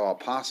wouldn't be at all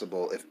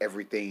possible if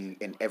everything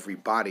and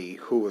everybody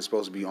who was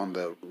supposed to be on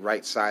the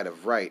right side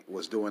of right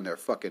was doing their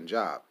fucking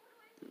job.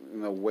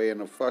 No way in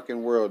the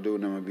fucking world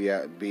doing them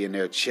and be in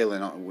there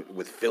chilling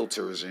with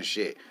filters and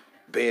shit,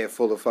 bed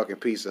full of fucking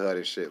Pizza Hut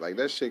and shit. Like,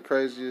 that shit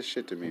crazy as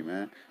shit to me,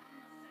 man.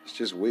 It's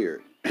just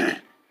weird.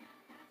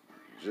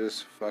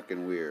 Just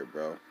fucking weird,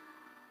 bro.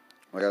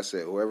 Like I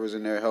said, whoever's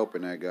in there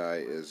helping that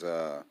guy is,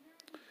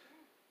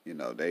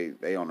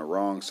 they on the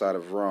wrong side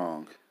of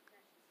wrong,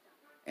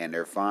 and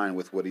they're fine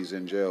with what he's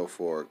in jail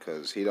for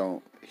because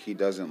he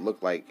doesn't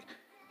look like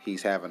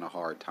he's having a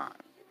hard time.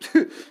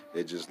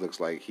 It just looks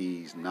like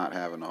he's not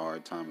having a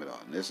hard time at all.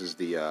 And this is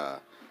the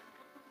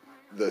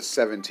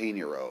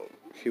 17-year-old.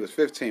 He was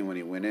 15 when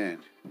he went in.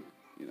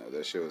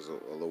 That shit was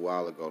a little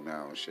while ago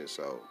now and shit,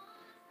 so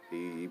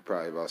he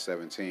probably about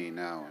 17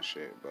 now and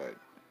shit, but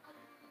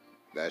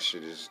that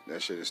shit is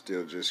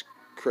still just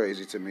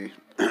crazy to me.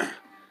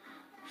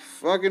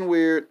 Fucking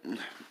weird.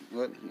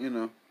 But,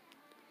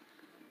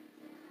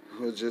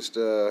 we'll just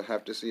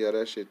have to see how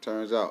that shit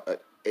turns out.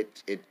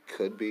 It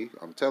could be.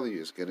 I'm telling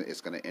you,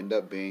 it's gonna end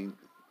up being,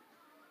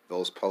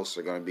 those posts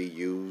are gonna be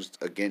used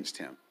against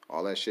him.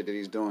 All that shit that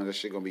he's doing, that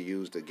shit gonna be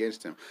used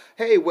against him.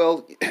 Hey,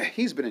 well,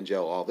 he's been in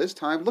jail all this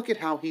time. Look at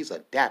how he's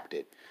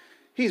adapted.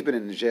 He's been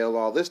in jail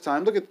all this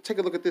time. Take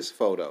a look at this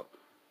photo.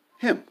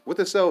 Him with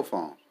a cell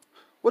phone.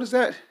 What is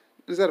that?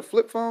 Is that a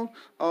flip phone?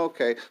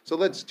 Okay, so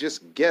let's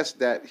just guess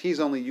that he's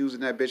only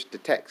using that bitch to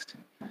text.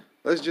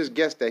 Let's just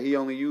guess that he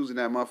only using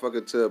that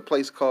motherfucker to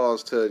place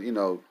calls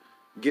to,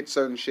 get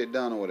certain shit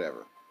done or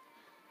whatever.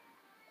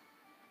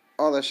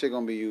 All that shit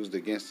gonna be used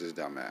against his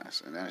dumb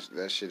ass. And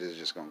that shit is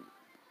just gonna,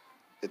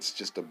 it's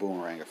just a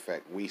boomerang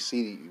effect. We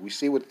see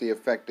what the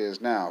effect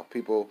is now.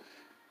 People,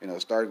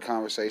 starting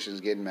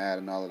conversations, getting mad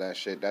and all of that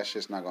shit. That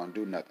shit's not gonna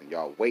do nothing.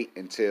 Y'all wait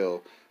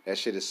until that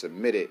shit is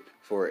submitted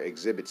for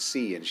Exhibit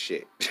C and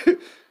shit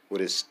with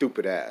his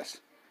stupid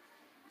ass.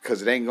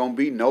 Because it ain't gonna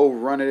be no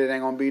running, it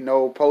ain't gonna be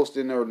no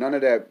posting or none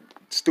of that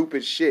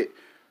stupid shit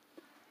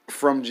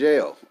from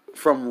jail,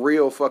 from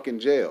real fucking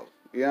jail.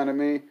 You know what I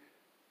mean?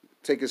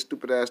 Take his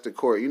stupid ass to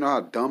court. You know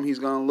how dumb he's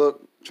gonna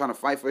look trying to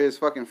fight for his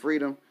fucking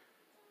freedom?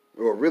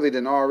 Or really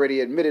done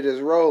already admitted his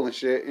role and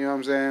shit, you know what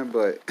I'm saying?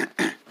 But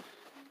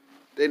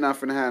they not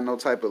finna have no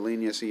type of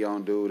leniency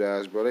on dude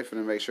ass, bro. They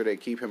finna make sure they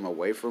keep him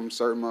away from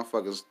certain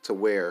motherfuckers to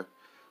where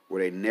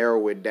they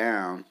narrow it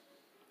down.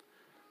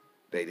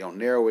 They don't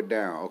narrow it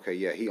down. Okay,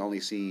 yeah, he only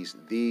sees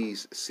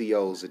these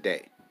COs a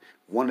day.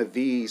 One of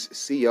these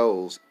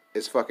COs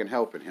is fucking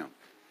helping him.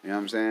 You know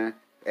what I'm saying?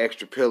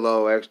 Extra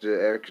pillow,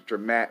 extra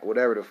mat,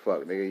 whatever the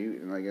fuck,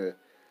 nigga. Nigga,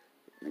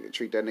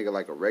 treat that nigga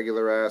like a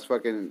regular ass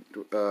fucking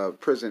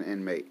prison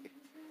inmate.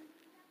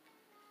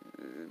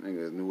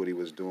 Nigga knew what he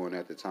was doing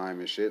at the time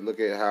and shit. Look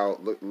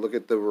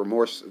at the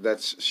remorse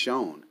that's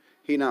shown.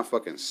 He not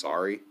fucking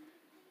sorry.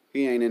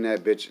 He ain't in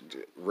that bitch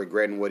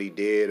regretting what he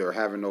did or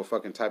having no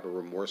fucking type of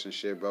remorse and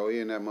shit, bro. He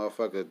in that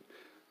motherfucker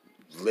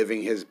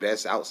living his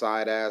best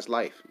outside ass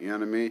life. You know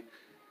what I mean?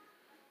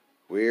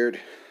 Weird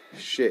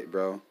shit,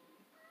 bro.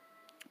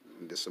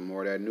 There's some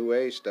more of that new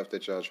age stuff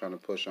that y'all trying to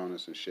push on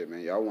us and shit, man.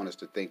 Y'all want us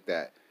to think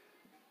that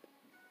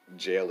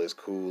jail is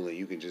cool and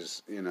you can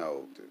just,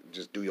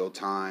 just do your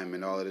time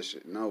and all of this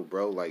shit. No,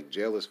 bro, like,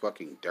 jail is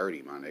fucking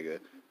dirty, my nigga.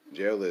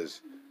 Jail is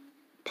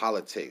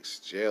politics.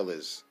 Jail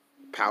is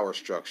power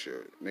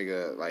structure.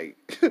 Nigga, like,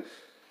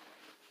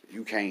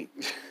 you can't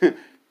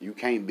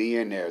be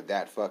in there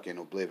that fucking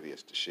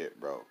oblivious to shit,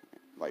 bro.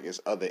 Like,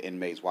 it's other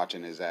inmates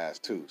watching his ass,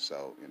 too.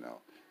 So,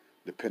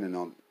 depending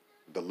on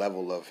the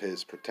level of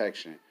his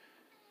protection,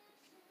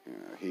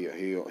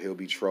 he'll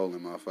be trolling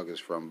motherfuckers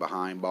from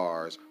behind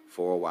bars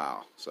for a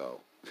while.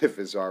 So if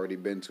it's already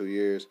been 2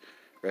 years,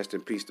 rest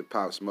in peace to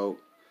Pop Smoke.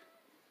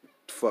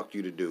 Fuck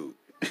you to dude.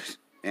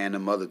 And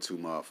them other two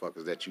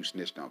motherfuckers that you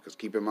snitched on. Because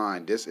keep in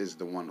mind, this is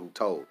the one who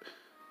told.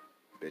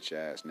 Bitch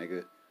ass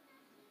nigga.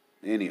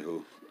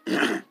 Anywho.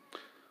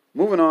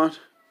 Moving on.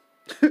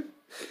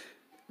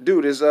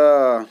 Dude is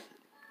no,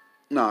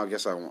 I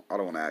guess I don't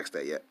want to ask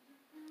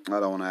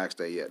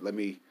that yet. Let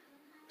me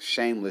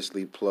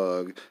shamelessly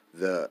plug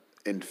the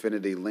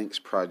Infinity Links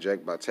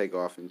project by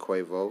Takeoff and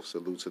Quavo.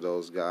 Salute to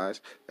those guys.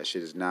 That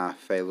shit is now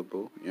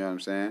available. You know what I'm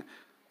saying?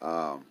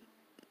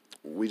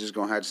 We just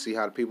gonna have to see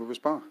how the people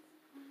respond.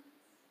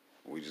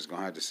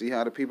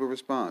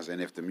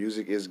 And if the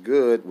music is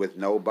good with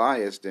no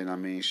bias, then I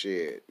mean,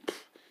 shit,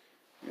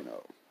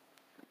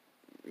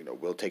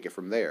 we'll take it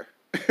from there.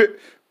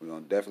 We're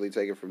going to definitely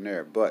take it from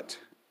there. But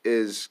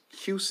is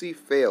QC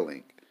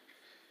failing?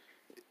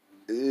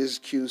 Is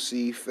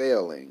QC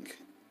failing?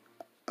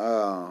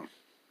 I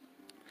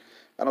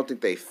don't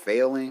think they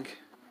failing.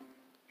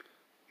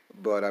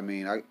 But, I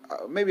mean,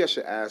 maybe I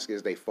should ask,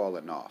 is they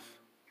falling off?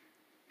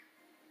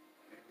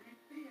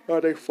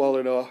 Are they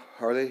falling off?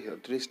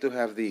 Do they still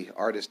have the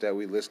artists that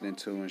we listening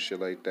to and shit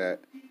like that?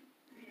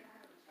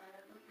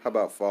 How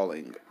about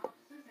falling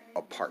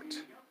apart?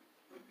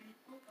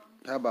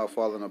 How about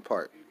falling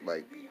apart?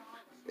 Like,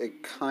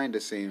 it kind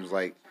of seems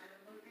like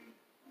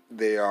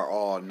they are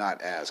all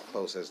not as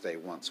close as they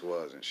once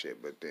was and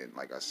shit. But then,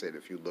 like I said,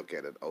 if you look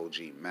at an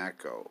OG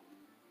Mako,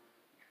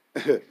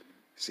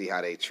 see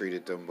how they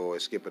treated them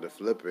boys, Skipper the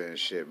Flipper and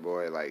shit,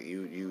 boy. Like,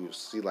 you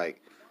see,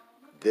 like,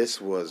 this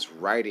was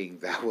writing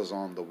that was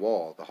on the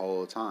wall the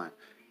whole time.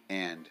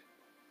 And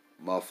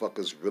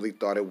motherfuckers really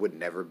thought it would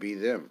never be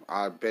them.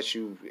 I bet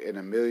you in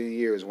a million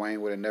years,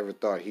 Wayne would have never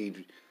thought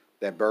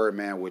that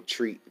Birdman would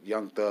treat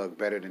Young Thug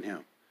better than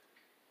him.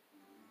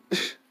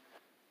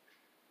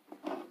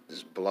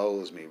 Just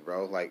blows me,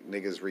 bro. Like,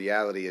 niggas'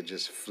 reality would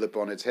just flip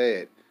on its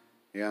head.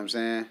 You know what I'm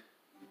saying?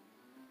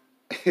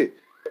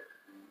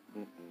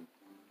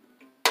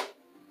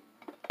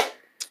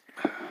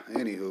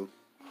 Anywho.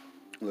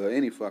 Well,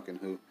 any fucking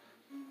who.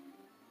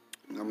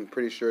 I'm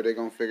pretty sure they're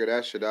gonna figure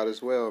that shit out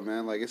as well,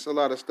 man. Like, it's a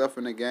lot of stuff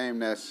in the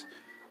game it's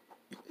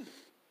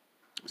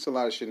a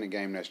lot of shit in the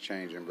game that's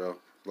changing, bro.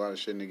 A lot of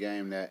shit in the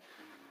game that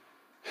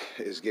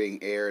is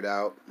getting aired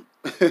out.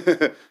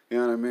 You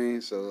know what I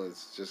mean? So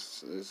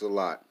it's a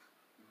lot.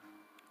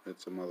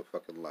 It's a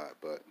motherfucking lot,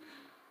 but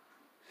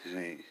it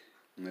ain't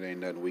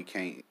nothing we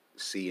can't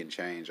see and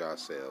change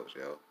ourselves,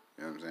 yo.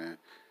 You know what I'm saying?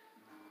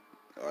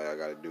 All y'all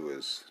gotta do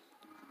is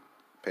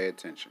pay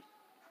attention.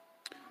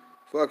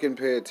 Fucking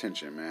pay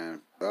attention,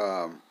 man.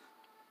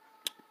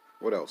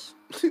 What else?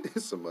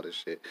 Some other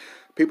shit.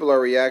 People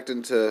are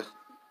reacting to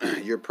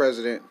your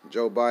president,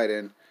 Joe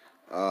Biden,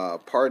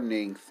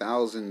 pardoning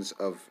thousands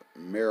of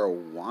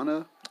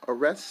marijuana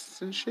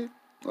arrests and shit.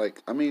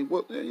 Like, I mean,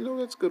 well,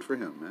 that's good for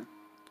him, man.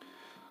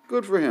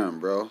 Good for him,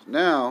 bro.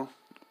 Now,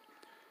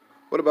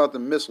 what about the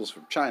missiles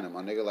from China,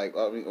 my nigga? Like,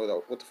 I mean,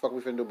 what the fuck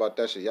we finna do about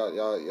that shit?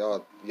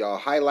 Y'all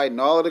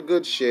highlighting all of the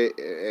good shit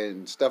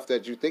and stuff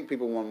that you think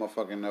people want to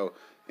motherfucking know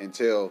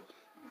until,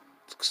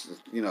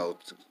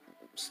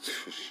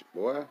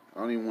 boy, I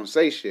don't even want to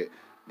say shit.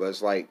 But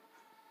it's like,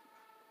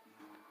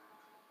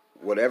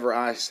 whatever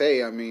I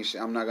say, I mean,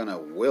 I'm not gonna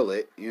will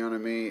it. You know what I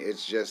mean?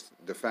 It's just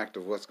the fact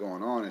of what's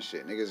going on and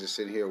shit. Niggas is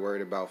sitting here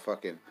worried about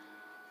fucking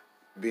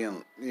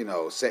being,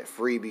 set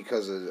free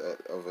because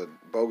of a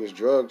bogus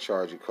drug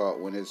charge you caught,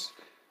 when it's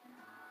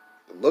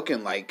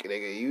looking like,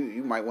 nigga,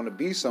 you might want to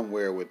be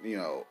somewhere with,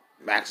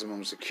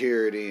 maximum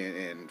security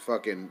and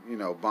fucking,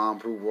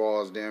 bomb-proof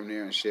walls damn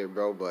near and shit,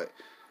 bro. But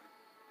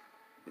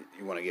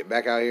you want to get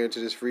back out here into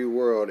this free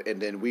world,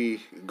 and then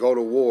we go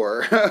to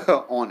war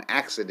on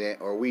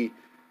accident, or we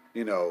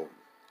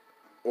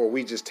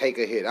just take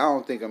a hit. I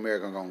don't think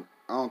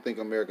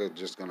America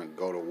just gonna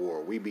go to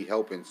war. We be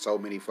helping so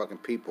many fucking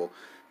people.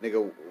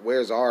 Nigga,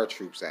 where's our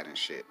troops at and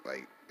shit?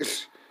 Like,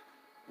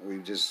 we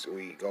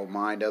go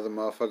mind other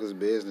motherfuckers'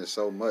 business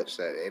so much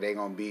that it ain't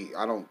gonna be,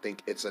 I don't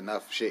think it's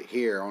enough shit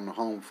here on the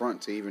home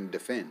front to even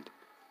defend.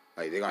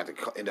 Like, they're gonna have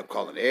to end up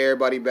calling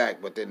everybody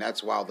back, but then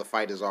that's while the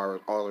fight is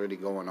already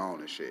going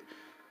on and shit.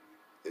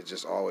 It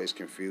just always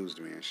confused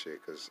me and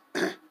shit, because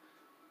I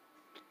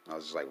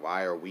was just like,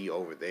 why are we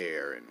over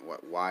there? And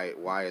why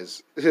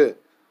is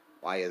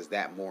why is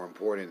that more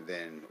important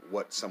than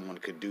what someone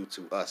could do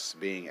to us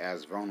being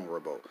as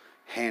vulnerable?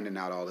 Handing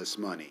out all this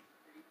money,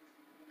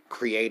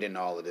 creating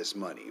all of this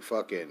money,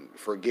 fucking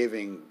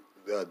forgiving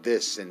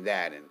this and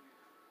that, and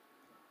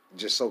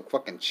just so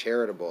fucking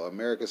charitable.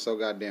 America's so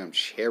goddamn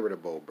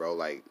charitable, bro.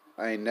 Like,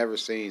 I ain't never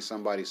seen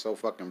somebody so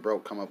fucking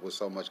broke come up with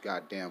so much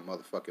goddamn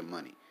motherfucking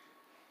money.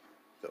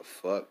 The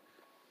fuck?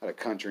 Got a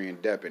country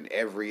in debt, and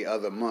every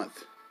other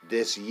month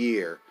this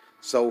year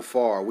so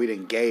far we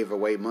done gave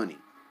away money.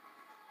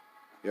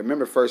 You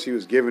remember first he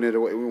was giving it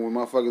away when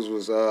motherfuckers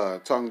was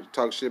talking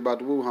shit about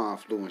the Wuhan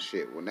flu and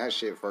shit. When that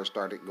shit first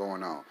started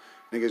going on,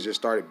 niggas just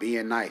started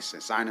being nice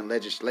and signing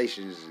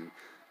legislations and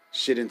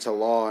shit into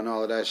law and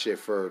all of that shit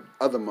for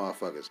other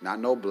motherfuckers. Not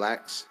no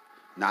blacks,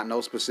 not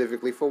no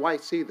specifically for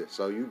whites either.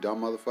 So you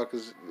dumb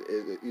motherfuckers,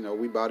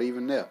 we about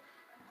even there.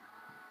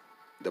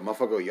 The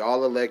motherfucker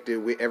y'all elected,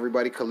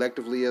 everybody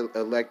collectively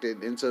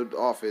elected into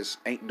office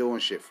ain't doing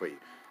shit for you.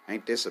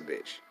 Ain't this a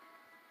bitch?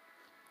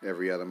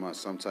 Every other month,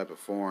 some type of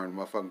foreign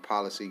motherfucking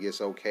policy gets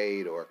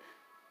okayed, or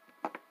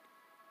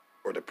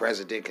the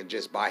president can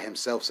just by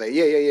himself say,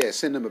 yeah,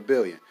 send them $1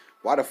 billion.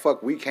 Why the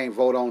fuck we can't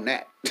vote on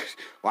that?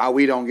 Why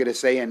we don't get a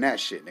say in that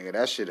shit, nigga?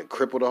 That shit'll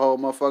cripple the whole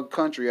motherfucking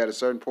country at a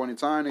certain point in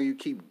time, and you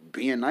keep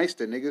being nice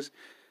to niggas.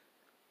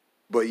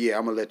 But yeah,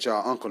 I'm gonna let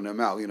y'all uncle them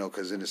out,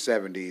 because in the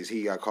 70s,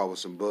 he got caught with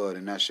some bud,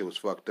 and that shit was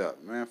fucked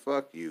up. Man,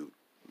 fuck you.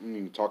 I don't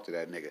even talk to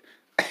that nigga.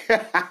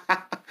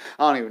 I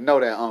don't even know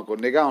that uncle,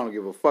 nigga. I don't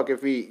give a fuck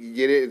if he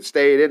get it and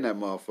stayed in that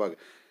motherfucker.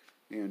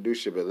 He gonna do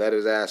shit, but let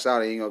his ass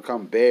out. He ain't gonna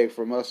come beg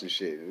from us and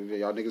shit.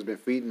 Y'all niggas been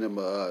feeding him.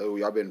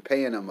 Y'all been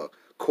paying him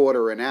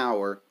 $0.25 an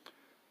hour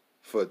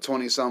for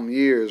 20-something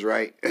years,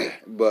 right?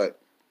 But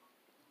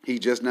he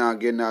just now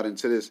getting out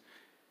into this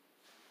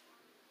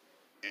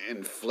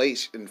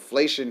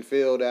inflation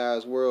filled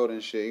ass world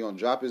and shit. He gonna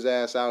drop his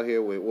ass out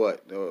here with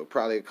what?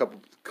 Probably a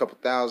couple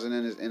thousand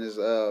in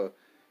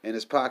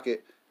his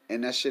pocket,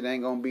 and that shit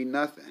ain't gonna be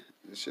nothing.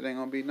 This shit ain't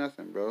gonna be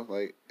nothing, bro.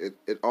 Like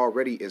it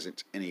already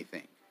isn't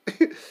anything.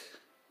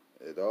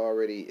 It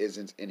already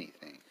isn't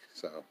anything.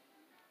 So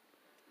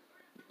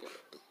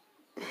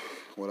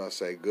what I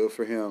say, good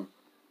for him.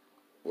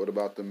 What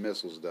about the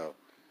missiles though?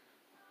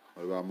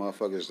 What about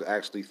motherfuckers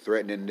actually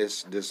threatening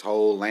this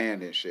whole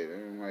land and shit?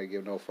 Nobody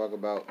give no fuck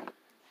about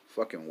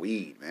fucking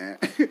weed, man.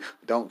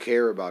 Don't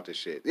care about this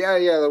shit. Yeah,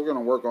 we're gonna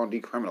work on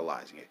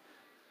decriminalizing it.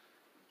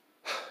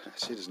 That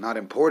shit is not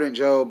important,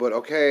 Joe, but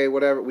okay,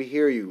 whatever. We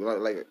hear you.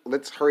 Like,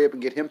 let's hurry up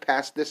and get him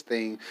past this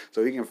thing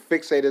so he can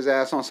fixate his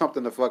ass on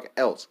something the fuck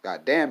else.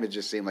 God damn, it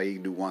just seemed like he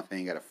can do one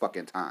thing at a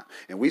fucking time.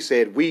 And we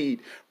said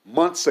weed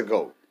months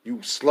ago.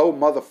 You slow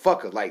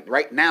motherfucker. Like,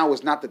 right now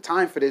is not the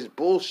time for this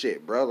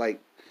bullshit, bro.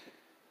 Like,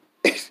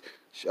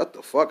 shut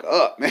the fuck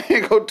up, man.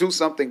 Go do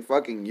something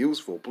fucking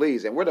useful,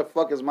 please. And where the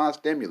fuck is my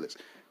stimulus?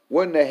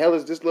 What in the hell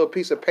is this little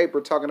piece of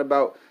paper talking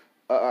about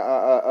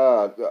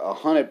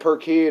 100 per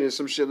kid or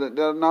some shit? No,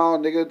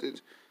 nigga.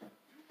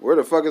 Where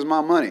the fuck is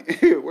my money?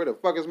 Where the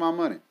fuck is my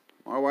money?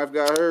 My wife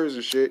got hers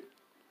and shit.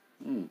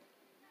 Man.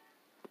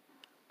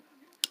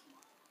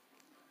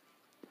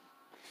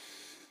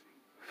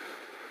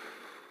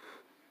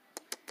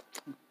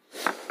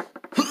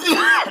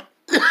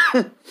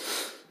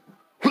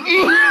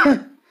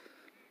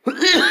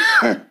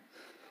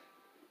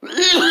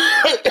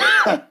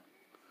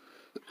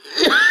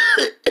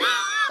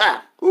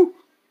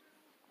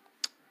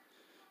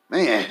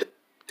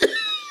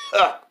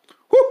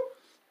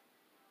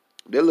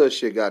 That little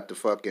shit got the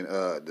fucking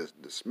the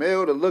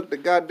smell, the look, the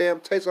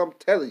goddamn taste. I'm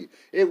telling you,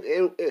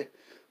 it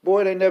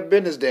boy, it ain't never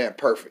been this damn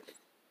perfect.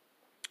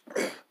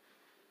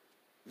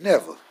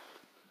 Never.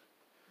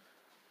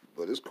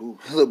 But it's cool.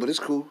 But it's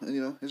cool.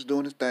 You know, it's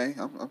doing its thing.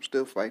 I'm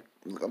still fighting.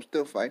 I'm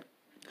still fighting.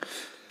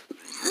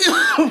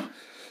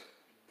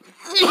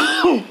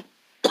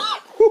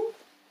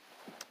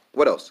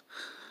 What else?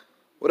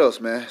 What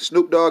else, man?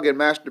 Snoop Dogg and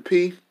Master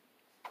P.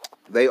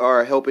 They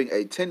are helping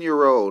a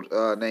 10-year-old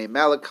named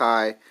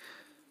Malachi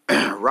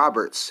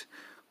Roberts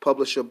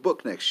publish a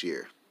book next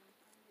year.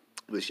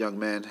 This young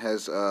man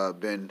has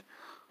been,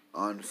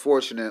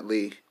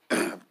 unfortunately,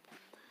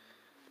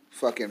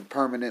 fucking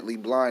permanently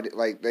blinded.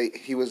 Like there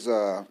was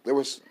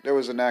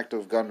an act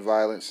of gun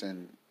violence,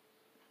 and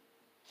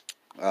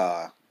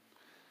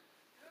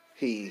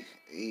he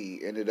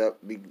ended up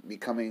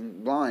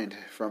becoming blind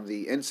from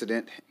the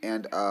incident,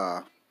 and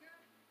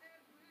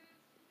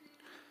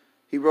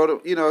he wrote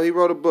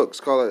a book. It's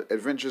called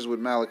Adventures with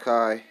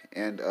Malachi,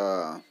 and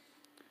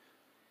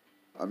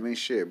I mean,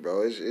 shit,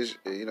 bro. It's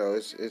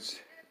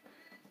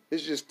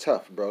just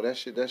tough, bro. That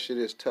shit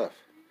is tough,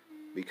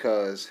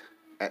 because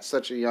at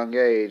such a young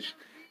age,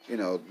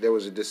 there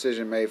was a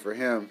decision made for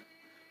him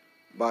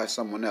by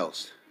someone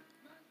else,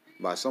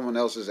 by someone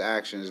else's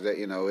actions that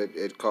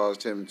it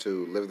caused him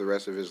to live the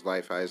rest of his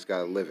life how he's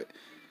got to live it.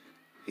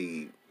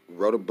 He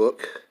wrote a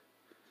book,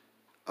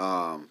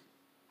 and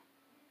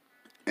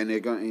they're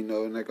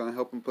gonna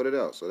help him put it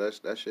out. So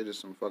that shit is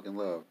some fucking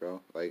love, bro.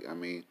 Like, I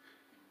mean,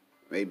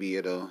 maybe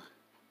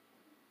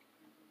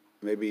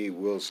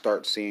we'll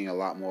start seeing a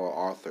lot more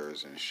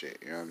authors and shit.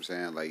 You know what I'm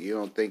saying? Like, you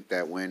don't think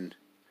that when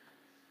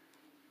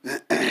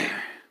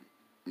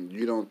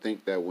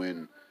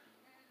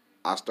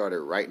I started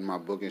writing my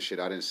book and shit,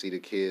 I didn't see the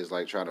kids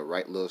like trying to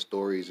write little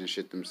stories and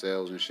shit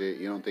themselves and shit.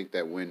 You don't think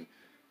that when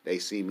they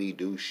see me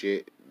do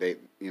shit, that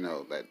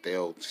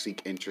they'll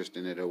seek interest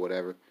in it or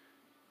whatever.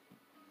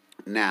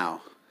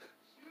 Now,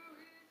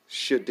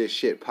 should this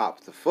shit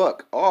pop the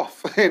fuck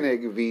off and it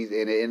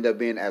end up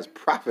being as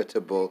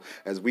profitable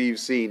as we've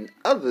seen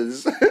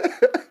others,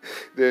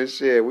 then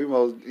shit,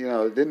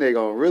 then they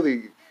gonna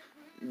really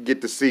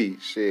get to see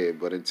shit.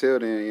 But until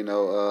then,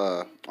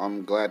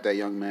 I'm glad that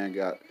young man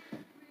got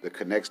the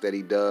connects that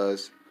he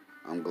does.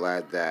 I'm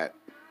glad that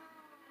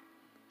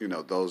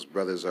those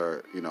brothers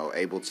are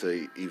able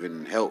to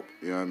even help.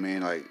 You know what I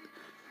mean? Like,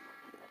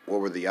 what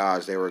were the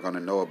odds they were gonna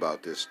know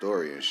about this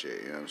story and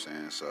shit? You know what I'm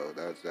saying? So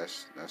that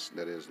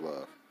is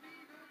love.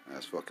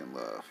 That's fucking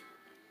love.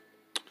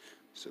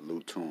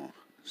 Salute to him.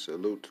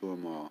 Salute to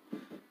them all.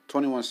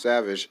 21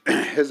 Savage,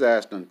 his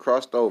ass done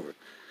crossed over.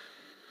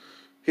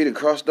 He done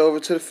crossed over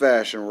to the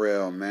fashion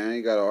realm, man.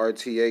 He got an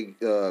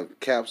RTA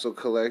capsule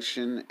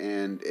collection,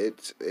 and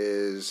it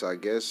is, I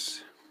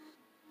guess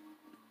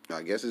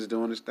it's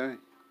doing its thing.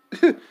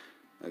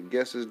 I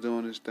guess it's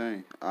doing its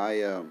thing. I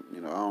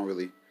don't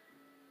really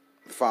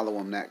follow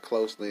him that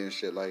closely and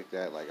shit like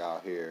that. Like,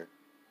 out here,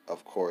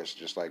 of course,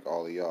 just like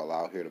all of y'all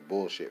out here to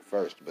bullshit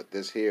first. But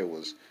this here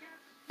was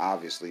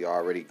obviously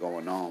already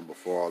going on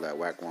before all that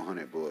Whack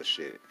 100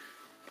 bullshit.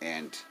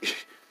 And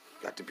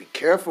got to be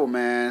careful,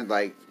 man.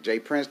 Like Jay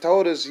Prince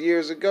told us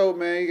years ago,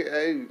 man.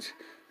 Hey,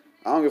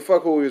 I don't give a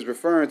fuck who he was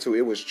referring to.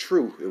 It was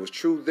true. It was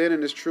true then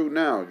and it's true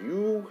now.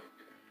 You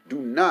do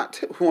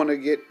not want to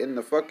get in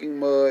the fucking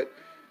mud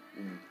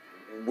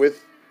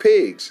with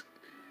pigs.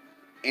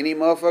 Any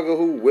motherfucker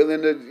who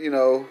willing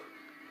to,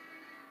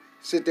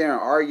 sit there and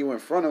argue in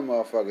front of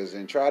motherfuckers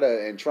and try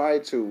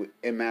to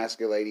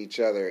emasculate each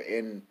other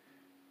in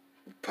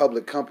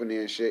public company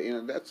and shit,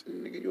 that's,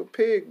 nigga, you a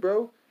pig,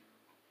 bro.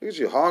 Look at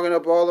you hogging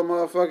up all the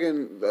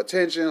motherfucking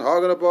attention,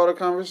 hogging up all the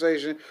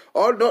conversation.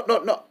 Oh,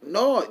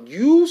 no.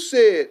 You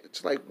said,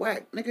 it's like,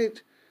 whack, nigga.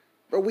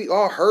 Bro, we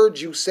all heard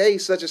you say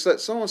such and such,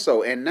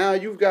 so-and-so. And now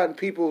you've gotten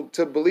people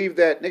to believe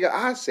that, nigga,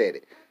 I said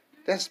it.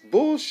 That's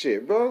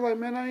bullshit, bro. Like,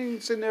 man, I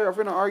ain't sitting there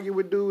finna argue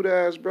with dude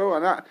ass, bro.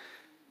 And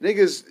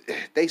niggas,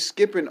 they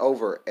skipping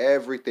over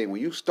everything.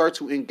 When you start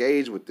to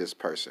engage with this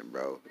person,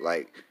 bro,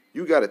 like,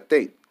 you gotta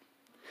think.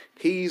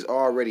 He's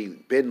already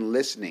been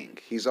listening.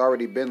 He's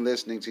already been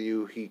listening to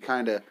you. He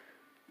kind of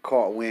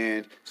caught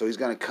wind. So he's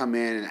going to come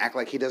in and act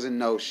like he doesn't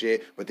know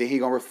shit. But then he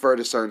going to refer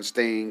to certain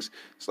things.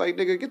 It's like,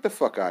 nigga, get the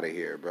fuck out of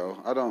here,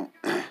 bro.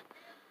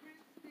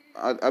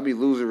 I be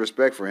losing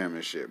respect for him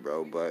and shit,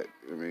 bro. But,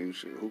 I mean,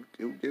 shit,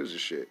 who gives a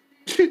shit?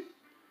 You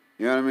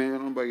know what I mean?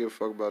 Nobody give a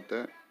fuck about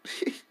that.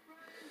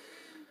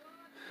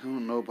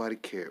 Don't nobody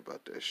care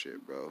about that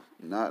shit, bro.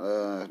 Not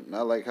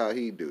like how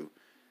he do.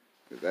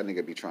 That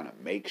nigga be trying to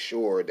make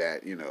sure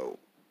that,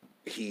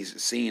 he's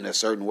seen a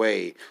certain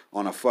way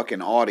on a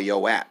fucking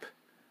audio app.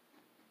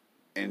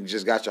 And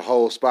just got your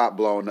whole spot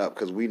blown up.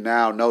 Because we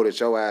now know that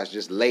your ass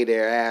just lay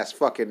their ass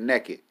fucking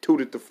naked.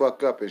 Tooted the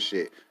fuck up and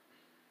shit.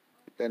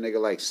 That nigga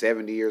like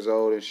 70 years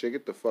old and shit.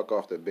 Get the fuck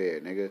off the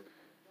bed, nigga.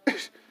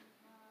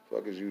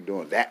 Fuck is you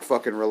doing? That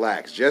fucking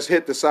relax. Just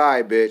hit the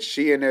side, bitch.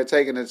 She in there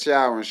taking a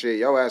shower and shit.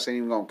 Your ass ain't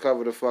even gonna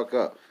cover the fuck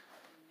up.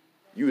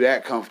 You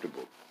that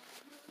comfortable.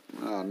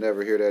 I'll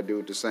never hear that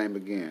dude the same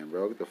again,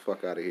 bro. Get the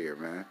fuck out of here,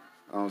 man.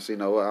 I don't see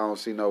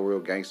no real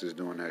gangsters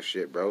doing that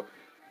shit, bro.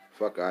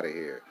 Fuck out of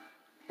here.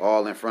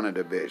 All in front of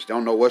the bitch.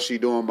 Don't know what she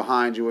doing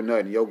behind you or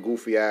nothing. Your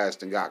goofy ass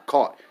done got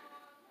caught.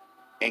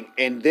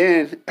 And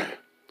then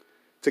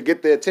to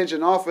get the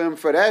attention off of him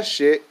for that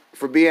shit,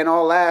 for being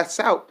all ass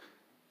out,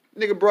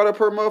 nigga brought up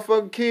her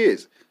motherfucking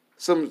kids.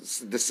 Some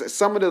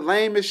of the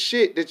lamest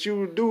shit that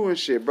you do and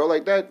shit, bro.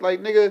 Like that,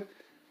 like, nigga,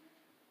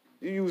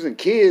 you using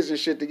kids and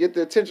shit to get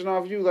the attention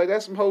off you. Like,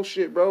 that's some whole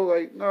shit, bro.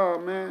 Like, nah,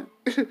 man.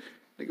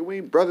 Nigga, we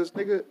ain't brothers,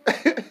 nigga.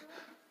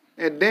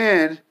 And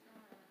then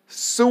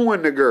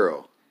suing the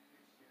girl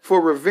for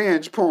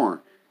revenge porn.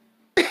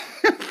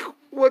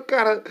 What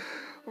kind of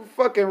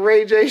fucking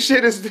Ray J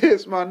shit is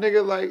this, my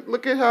nigga? Like,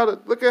 look at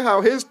how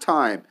his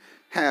time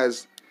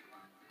has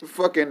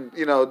fucking,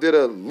 did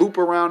a loop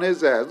around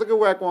his ass. Look at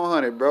Whack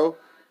 100, bro.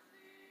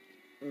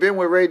 Been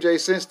with Ray J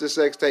since the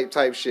sex tape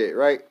type shit,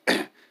 right?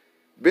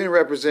 Been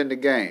representing the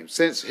game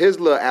since his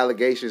little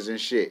allegations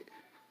and shit.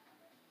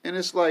 And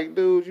it's like,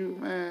 dude,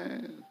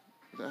 man,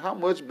 how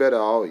much better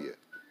are you?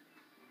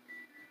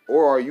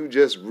 Or are you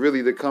just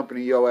really the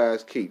company your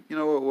ass keep? You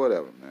know what?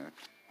 Whatever, man.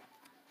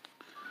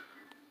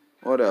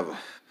 Whatever.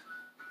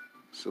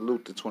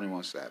 Salute to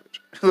 21 Savage.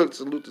 Look,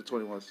 salute to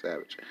 21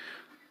 Savage.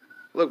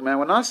 Look, man,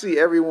 when I see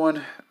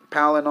everyone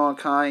piling on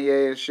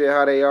Kanye and shit,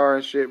 how they are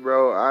and shit,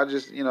 bro, I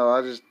just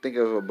think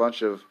of a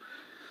bunch of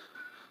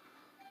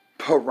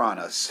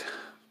piranhas.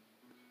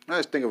 I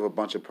just think of a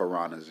bunch of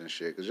piranhas and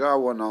shit. Because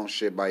y'all wasn't on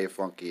shit by your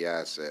funky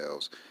ass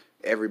selves.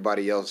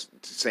 Everybody else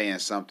saying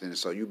something.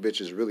 So you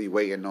bitches really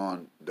waiting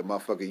on the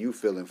motherfucker you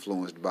feel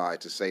influenced by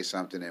to say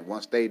something. And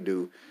once they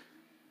do,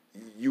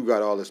 you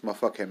got all this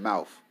motherfucking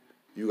mouth.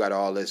 You got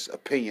all this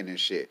opinion and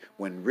shit.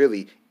 When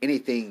really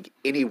anything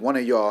any one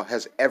of y'all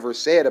has ever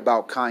said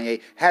about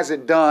Kanye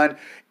hasn't done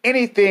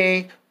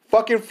anything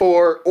fucking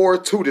for or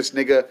to this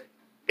nigga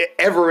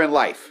ever in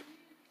life.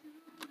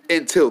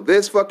 Until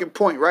this fucking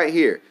point right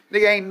here.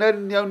 Nigga ain't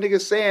nothing yo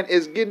nigga saying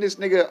is getting this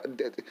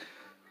nigga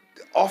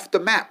off the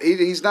map.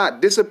 He's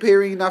not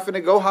disappearing. He's not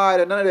finna go hide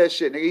or none of that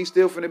shit. Nigga, he's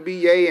still finna be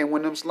yay. And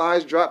when them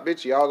slides drop,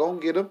 bitch, y'all gonna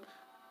get him.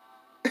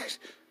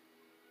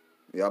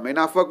 Y'all may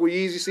not fuck with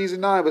Yeezy season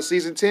 9, but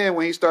season 10,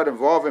 when he start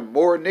involving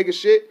more nigga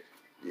shit,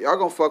 y'all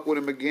gonna fuck with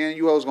him again.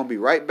 You hoes gonna be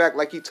right back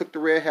like he took the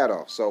red hat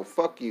off. So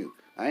fuck you.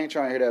 I ain't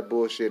trying to hear that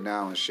bullshit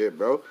now and shit,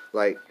 bro.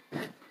 Like,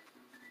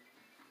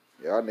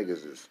 y'all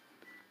niggas is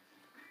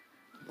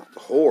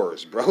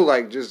whores, bro.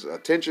 Like, just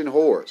attention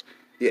whores.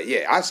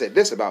 Yeah, I said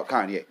this about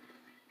Kanye.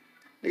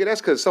 Nigga,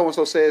 that's because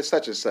so-and-so said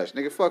such and such.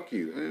 Nigga, fuck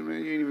you. You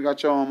ain't even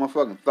got your own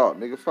motherfucking thought.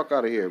 Nigga, fuck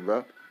out of here,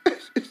 bro.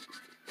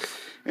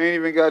 Ain't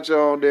even got your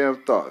own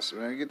damn thoughts,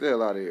 man. Get the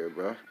hell out of here,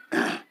 bro.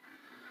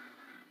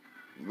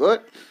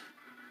 But,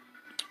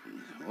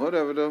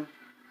 whatever, though.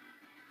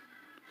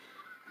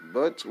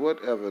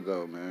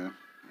 Man.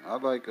 I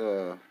like,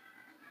 bro,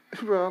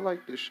 I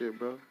like this shit,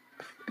 bro.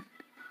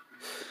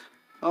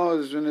 I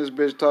was in this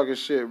bitch talking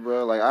shit,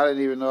 bro. Like, I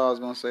didn't even know I was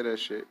gonna say that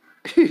shit.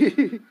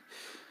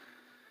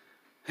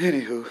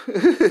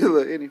 Anywho.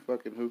 Look, any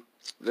fucking who.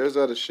 There's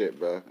other shit,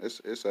 bro.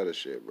 It's other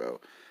shit, bro.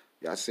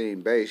 Y'all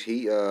seen Bash?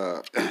 He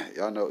y'all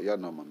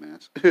know my man.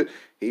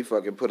 He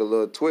fucking put a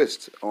little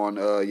twist on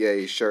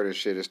Ye's shirt and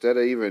shit. Instead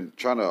of even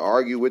trying to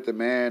argue with the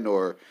man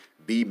or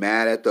be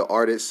mad at the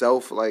art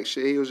itself, like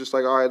shit, he was just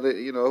like, all right,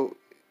 you know,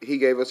 he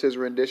gave us his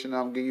rendition,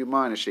 I'm gonna give you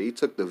mine and shit. He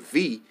took the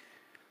V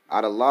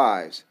out of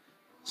lives,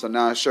 so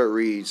now his shirt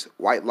reads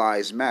 "White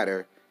Lives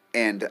Matter,"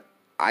 and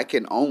I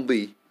can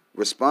only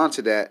respond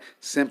to that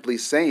simply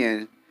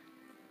saying,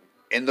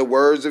 in the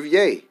words of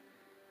Ye,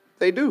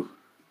 they do.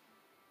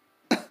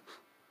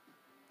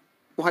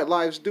 White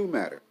lives do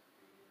matter.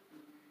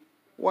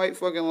 White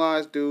fucking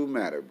lives do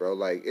matter, bro.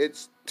 Like,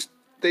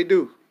 they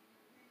do.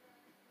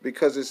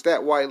 Because it's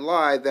that white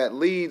lie that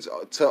leads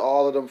to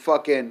all of them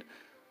fucking,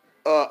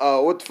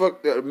 what the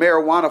fuck,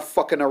 marijuana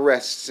fucking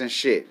arrests and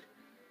shit.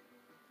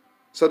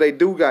 So they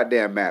do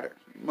goddamn matter.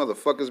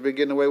 Motherfuckers been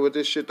getting away with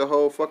this shit the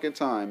whole fucking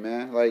time,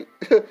 man. Like,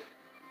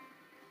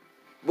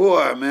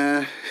 boy,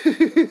 man.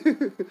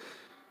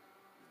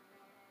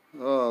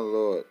 Oh,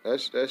 Lord. That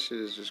shit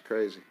is just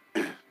crazy.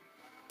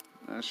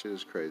 That shit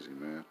is crazy,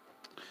 man.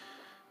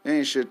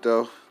 Ain't shit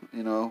though.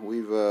 You know,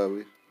 we're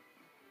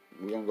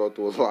gonna go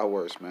through a lot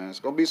worse, man. It's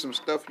gonna be some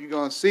stuff you're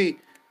gonna see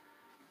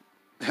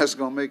that's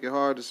gonna make it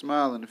hard to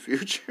smile in the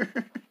future.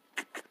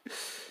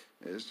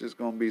 It's just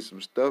gonna be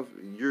some stuff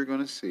you're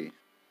gonna see.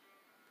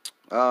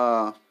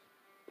 What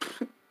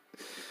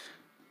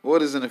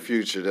is in the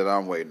future that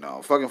I'm waiting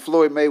on? Fucking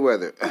Floyd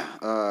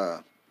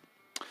Mayweather.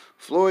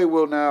 Floyd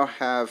will now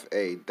have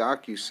a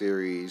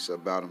docuseries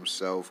about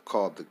himself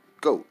called The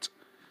GOAT.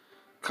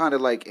 Kind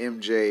of like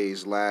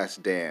MJ's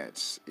Last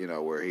Dance, you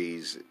know, where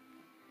he's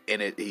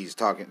in it, he's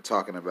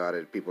talking about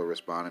it, people are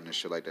responding and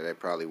shit like that. They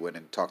probably went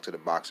and talked to the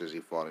boxers he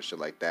fought and shit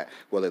like that.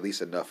 Well, at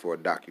least enough for a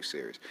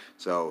docuseries.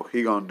 So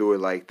he gonna do it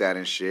like that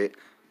and shit.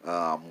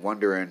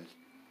 Wondering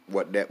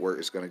what network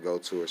it's gonna go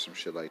to or some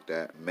shit like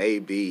that.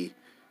 Maybe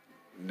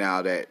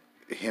now that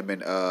him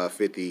and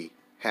 50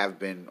 have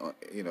been,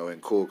 you know, in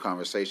cool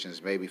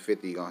conversations, maybe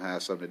 50 gonna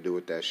have something to do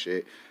with that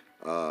shit.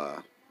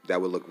 That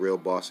would look real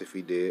boss if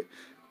he did.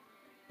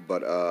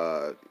 But,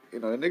 you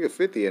know, the nigga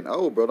 50 and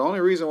old, bro. The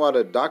only reason why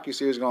the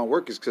docuseries gonna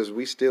work is because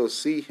we still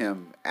see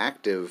him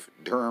active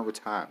during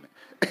retirement.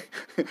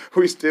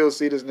 We still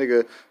see this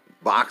nigga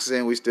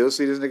boxing. We still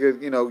see this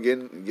nigga, you know,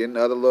 getting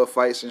other little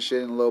fights and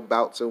shit and little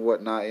bouts and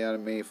whatnot, you know what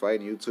I mean?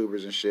 Fighting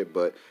YouTubers and shit.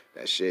 But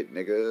that shit,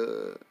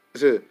 nigga,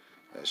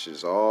 that shit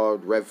is all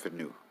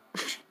revenue.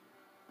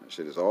 That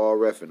shit is all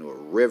revenue. A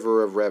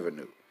river of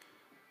revenue.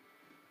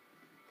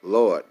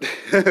 Lord.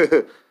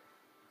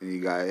 You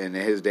got and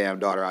his damn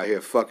daughter out here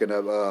fucking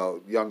up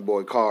young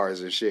boy cars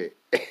and shit.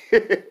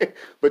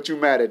 But you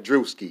mad at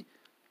Drewski.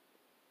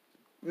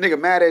 Nigga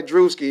mad at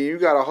Drewski. You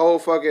got a whole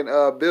fucking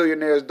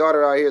billionaire's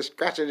daughter out here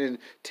scratching and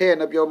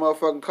tearing up your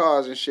motherfucking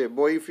cars and shit.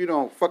 Boy, if you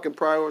don't fucking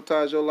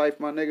prioritize your life,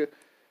 my nigga,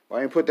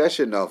 why ain't put that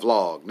shit in a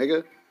vlog,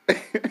 nigga?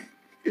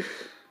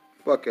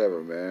 Fuck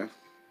ever, man.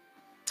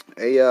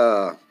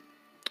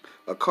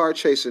 A car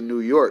chase in New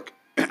York.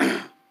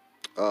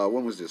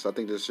 When was this? I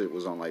think this shit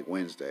was on like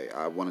Wednesday.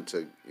 I wanted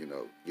to, you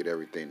know, get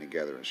everything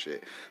together and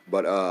shit.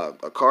 But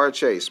a car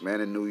chase,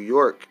 man, in New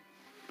York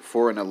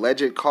for an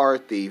alleged car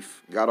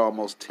thief got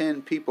almost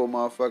 10 people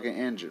motherfucking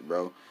injured,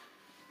 bro.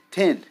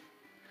 10.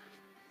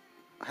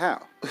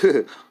 How?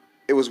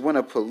 It was when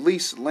a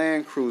police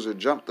Land Cruiser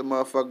jumped the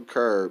motherfucking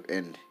curb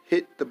and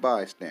hit the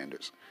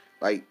bystanders.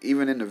 Like,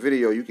 even in the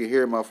video, you can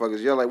hear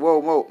motherfuckers yell like,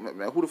 whoa,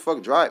 man, who the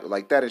fuck drive?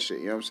 Like that and shit,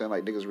 you know what I'm saying?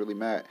 Like, niggas really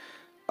mad.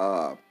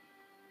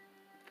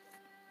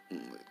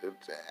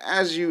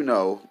 As you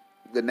know,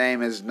 the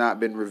name has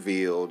not been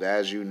revealed.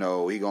 As you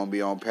know, he gonna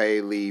be on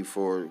paid leave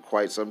for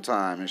quite some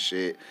time and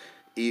shit.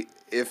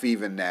 If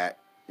even that,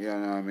 you know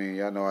what I mean?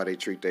 Y'all know how they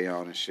treat their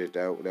own and shit.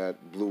 That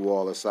blue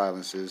wall of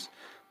silence is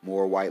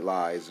more white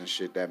lies and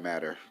shit that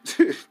matter.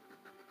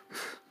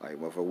 Like,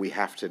 motherfucker, we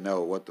have to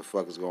know what the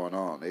fuck is going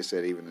on. They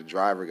said even the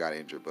driver got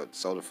injured, but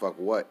so the fuck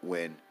what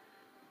when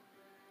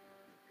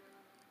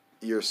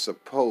you're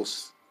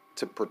supposed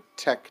to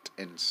protect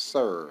and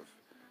serve?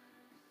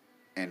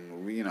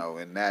 And, you know,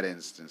 in that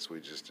instance,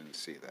 we just didn't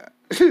see that.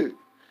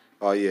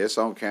 Oh, yeah, it's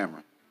on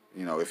camera.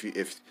 You know,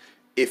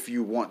 if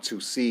you want to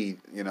see,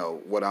 you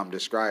know, what I'm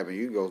describing,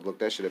 you can go look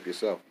that shit up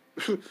yourself.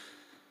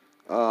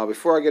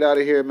 Before I get out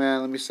of here,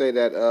 man, let me say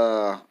that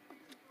up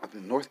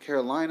in North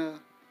Carolina,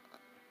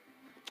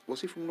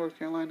 was he from North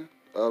Carolina?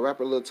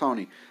 Rapper Lil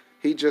Tony.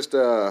 He just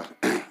got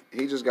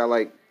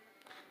like,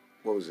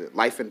 what was it?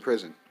 Life in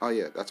prison. Oh,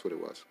 yeah, that's what it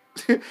was.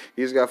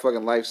 He just got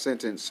fucking life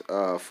sentence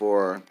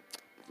for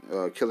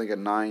killing a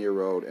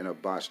 9-year-old in a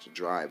botched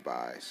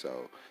drive-by.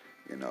 So,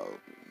 you know,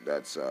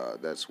 that's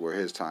where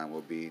his time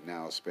will be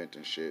now spent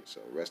and shit.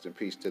 So rest in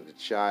peace to the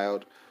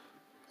child.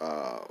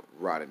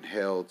 Rot in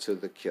hell to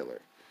the killer.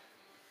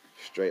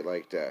 Straight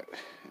like that.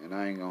 And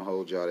I ain't gonna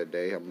hold y'all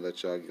today. I'm gonna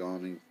let y'all go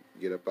on and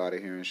get up out of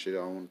here and shit. I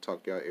don't want to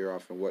talk y'all ear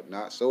off and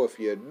whatnot. So if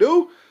you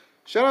do,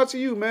 shout out to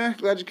you, man.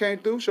 Glad you came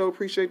through. Sure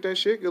appreciate that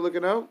shit. Good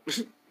looking out.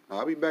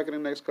 I'll be back in the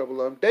next couple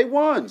of them. Day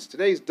ones.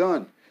 Today's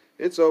done.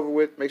 It's over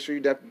with. Make sure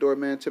you dap the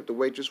doorman, tip the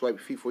waitress, wipe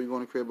your feet before you go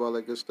in the crib, all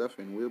that good stuff,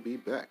 and we'll be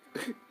back.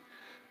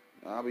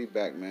 I'll be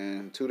back,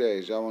 man. 2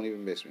 days. Y'all won't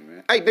even miss me,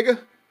 man. Hey, nigga.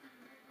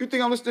 You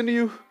think I'm listening to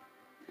you?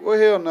 Well,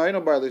 hell no. Ain't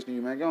nobody listening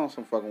to you, man. Go on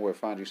some fucking where.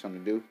 Find you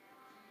something to do.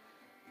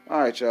 All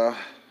right, y'all.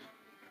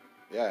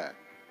 Yeah.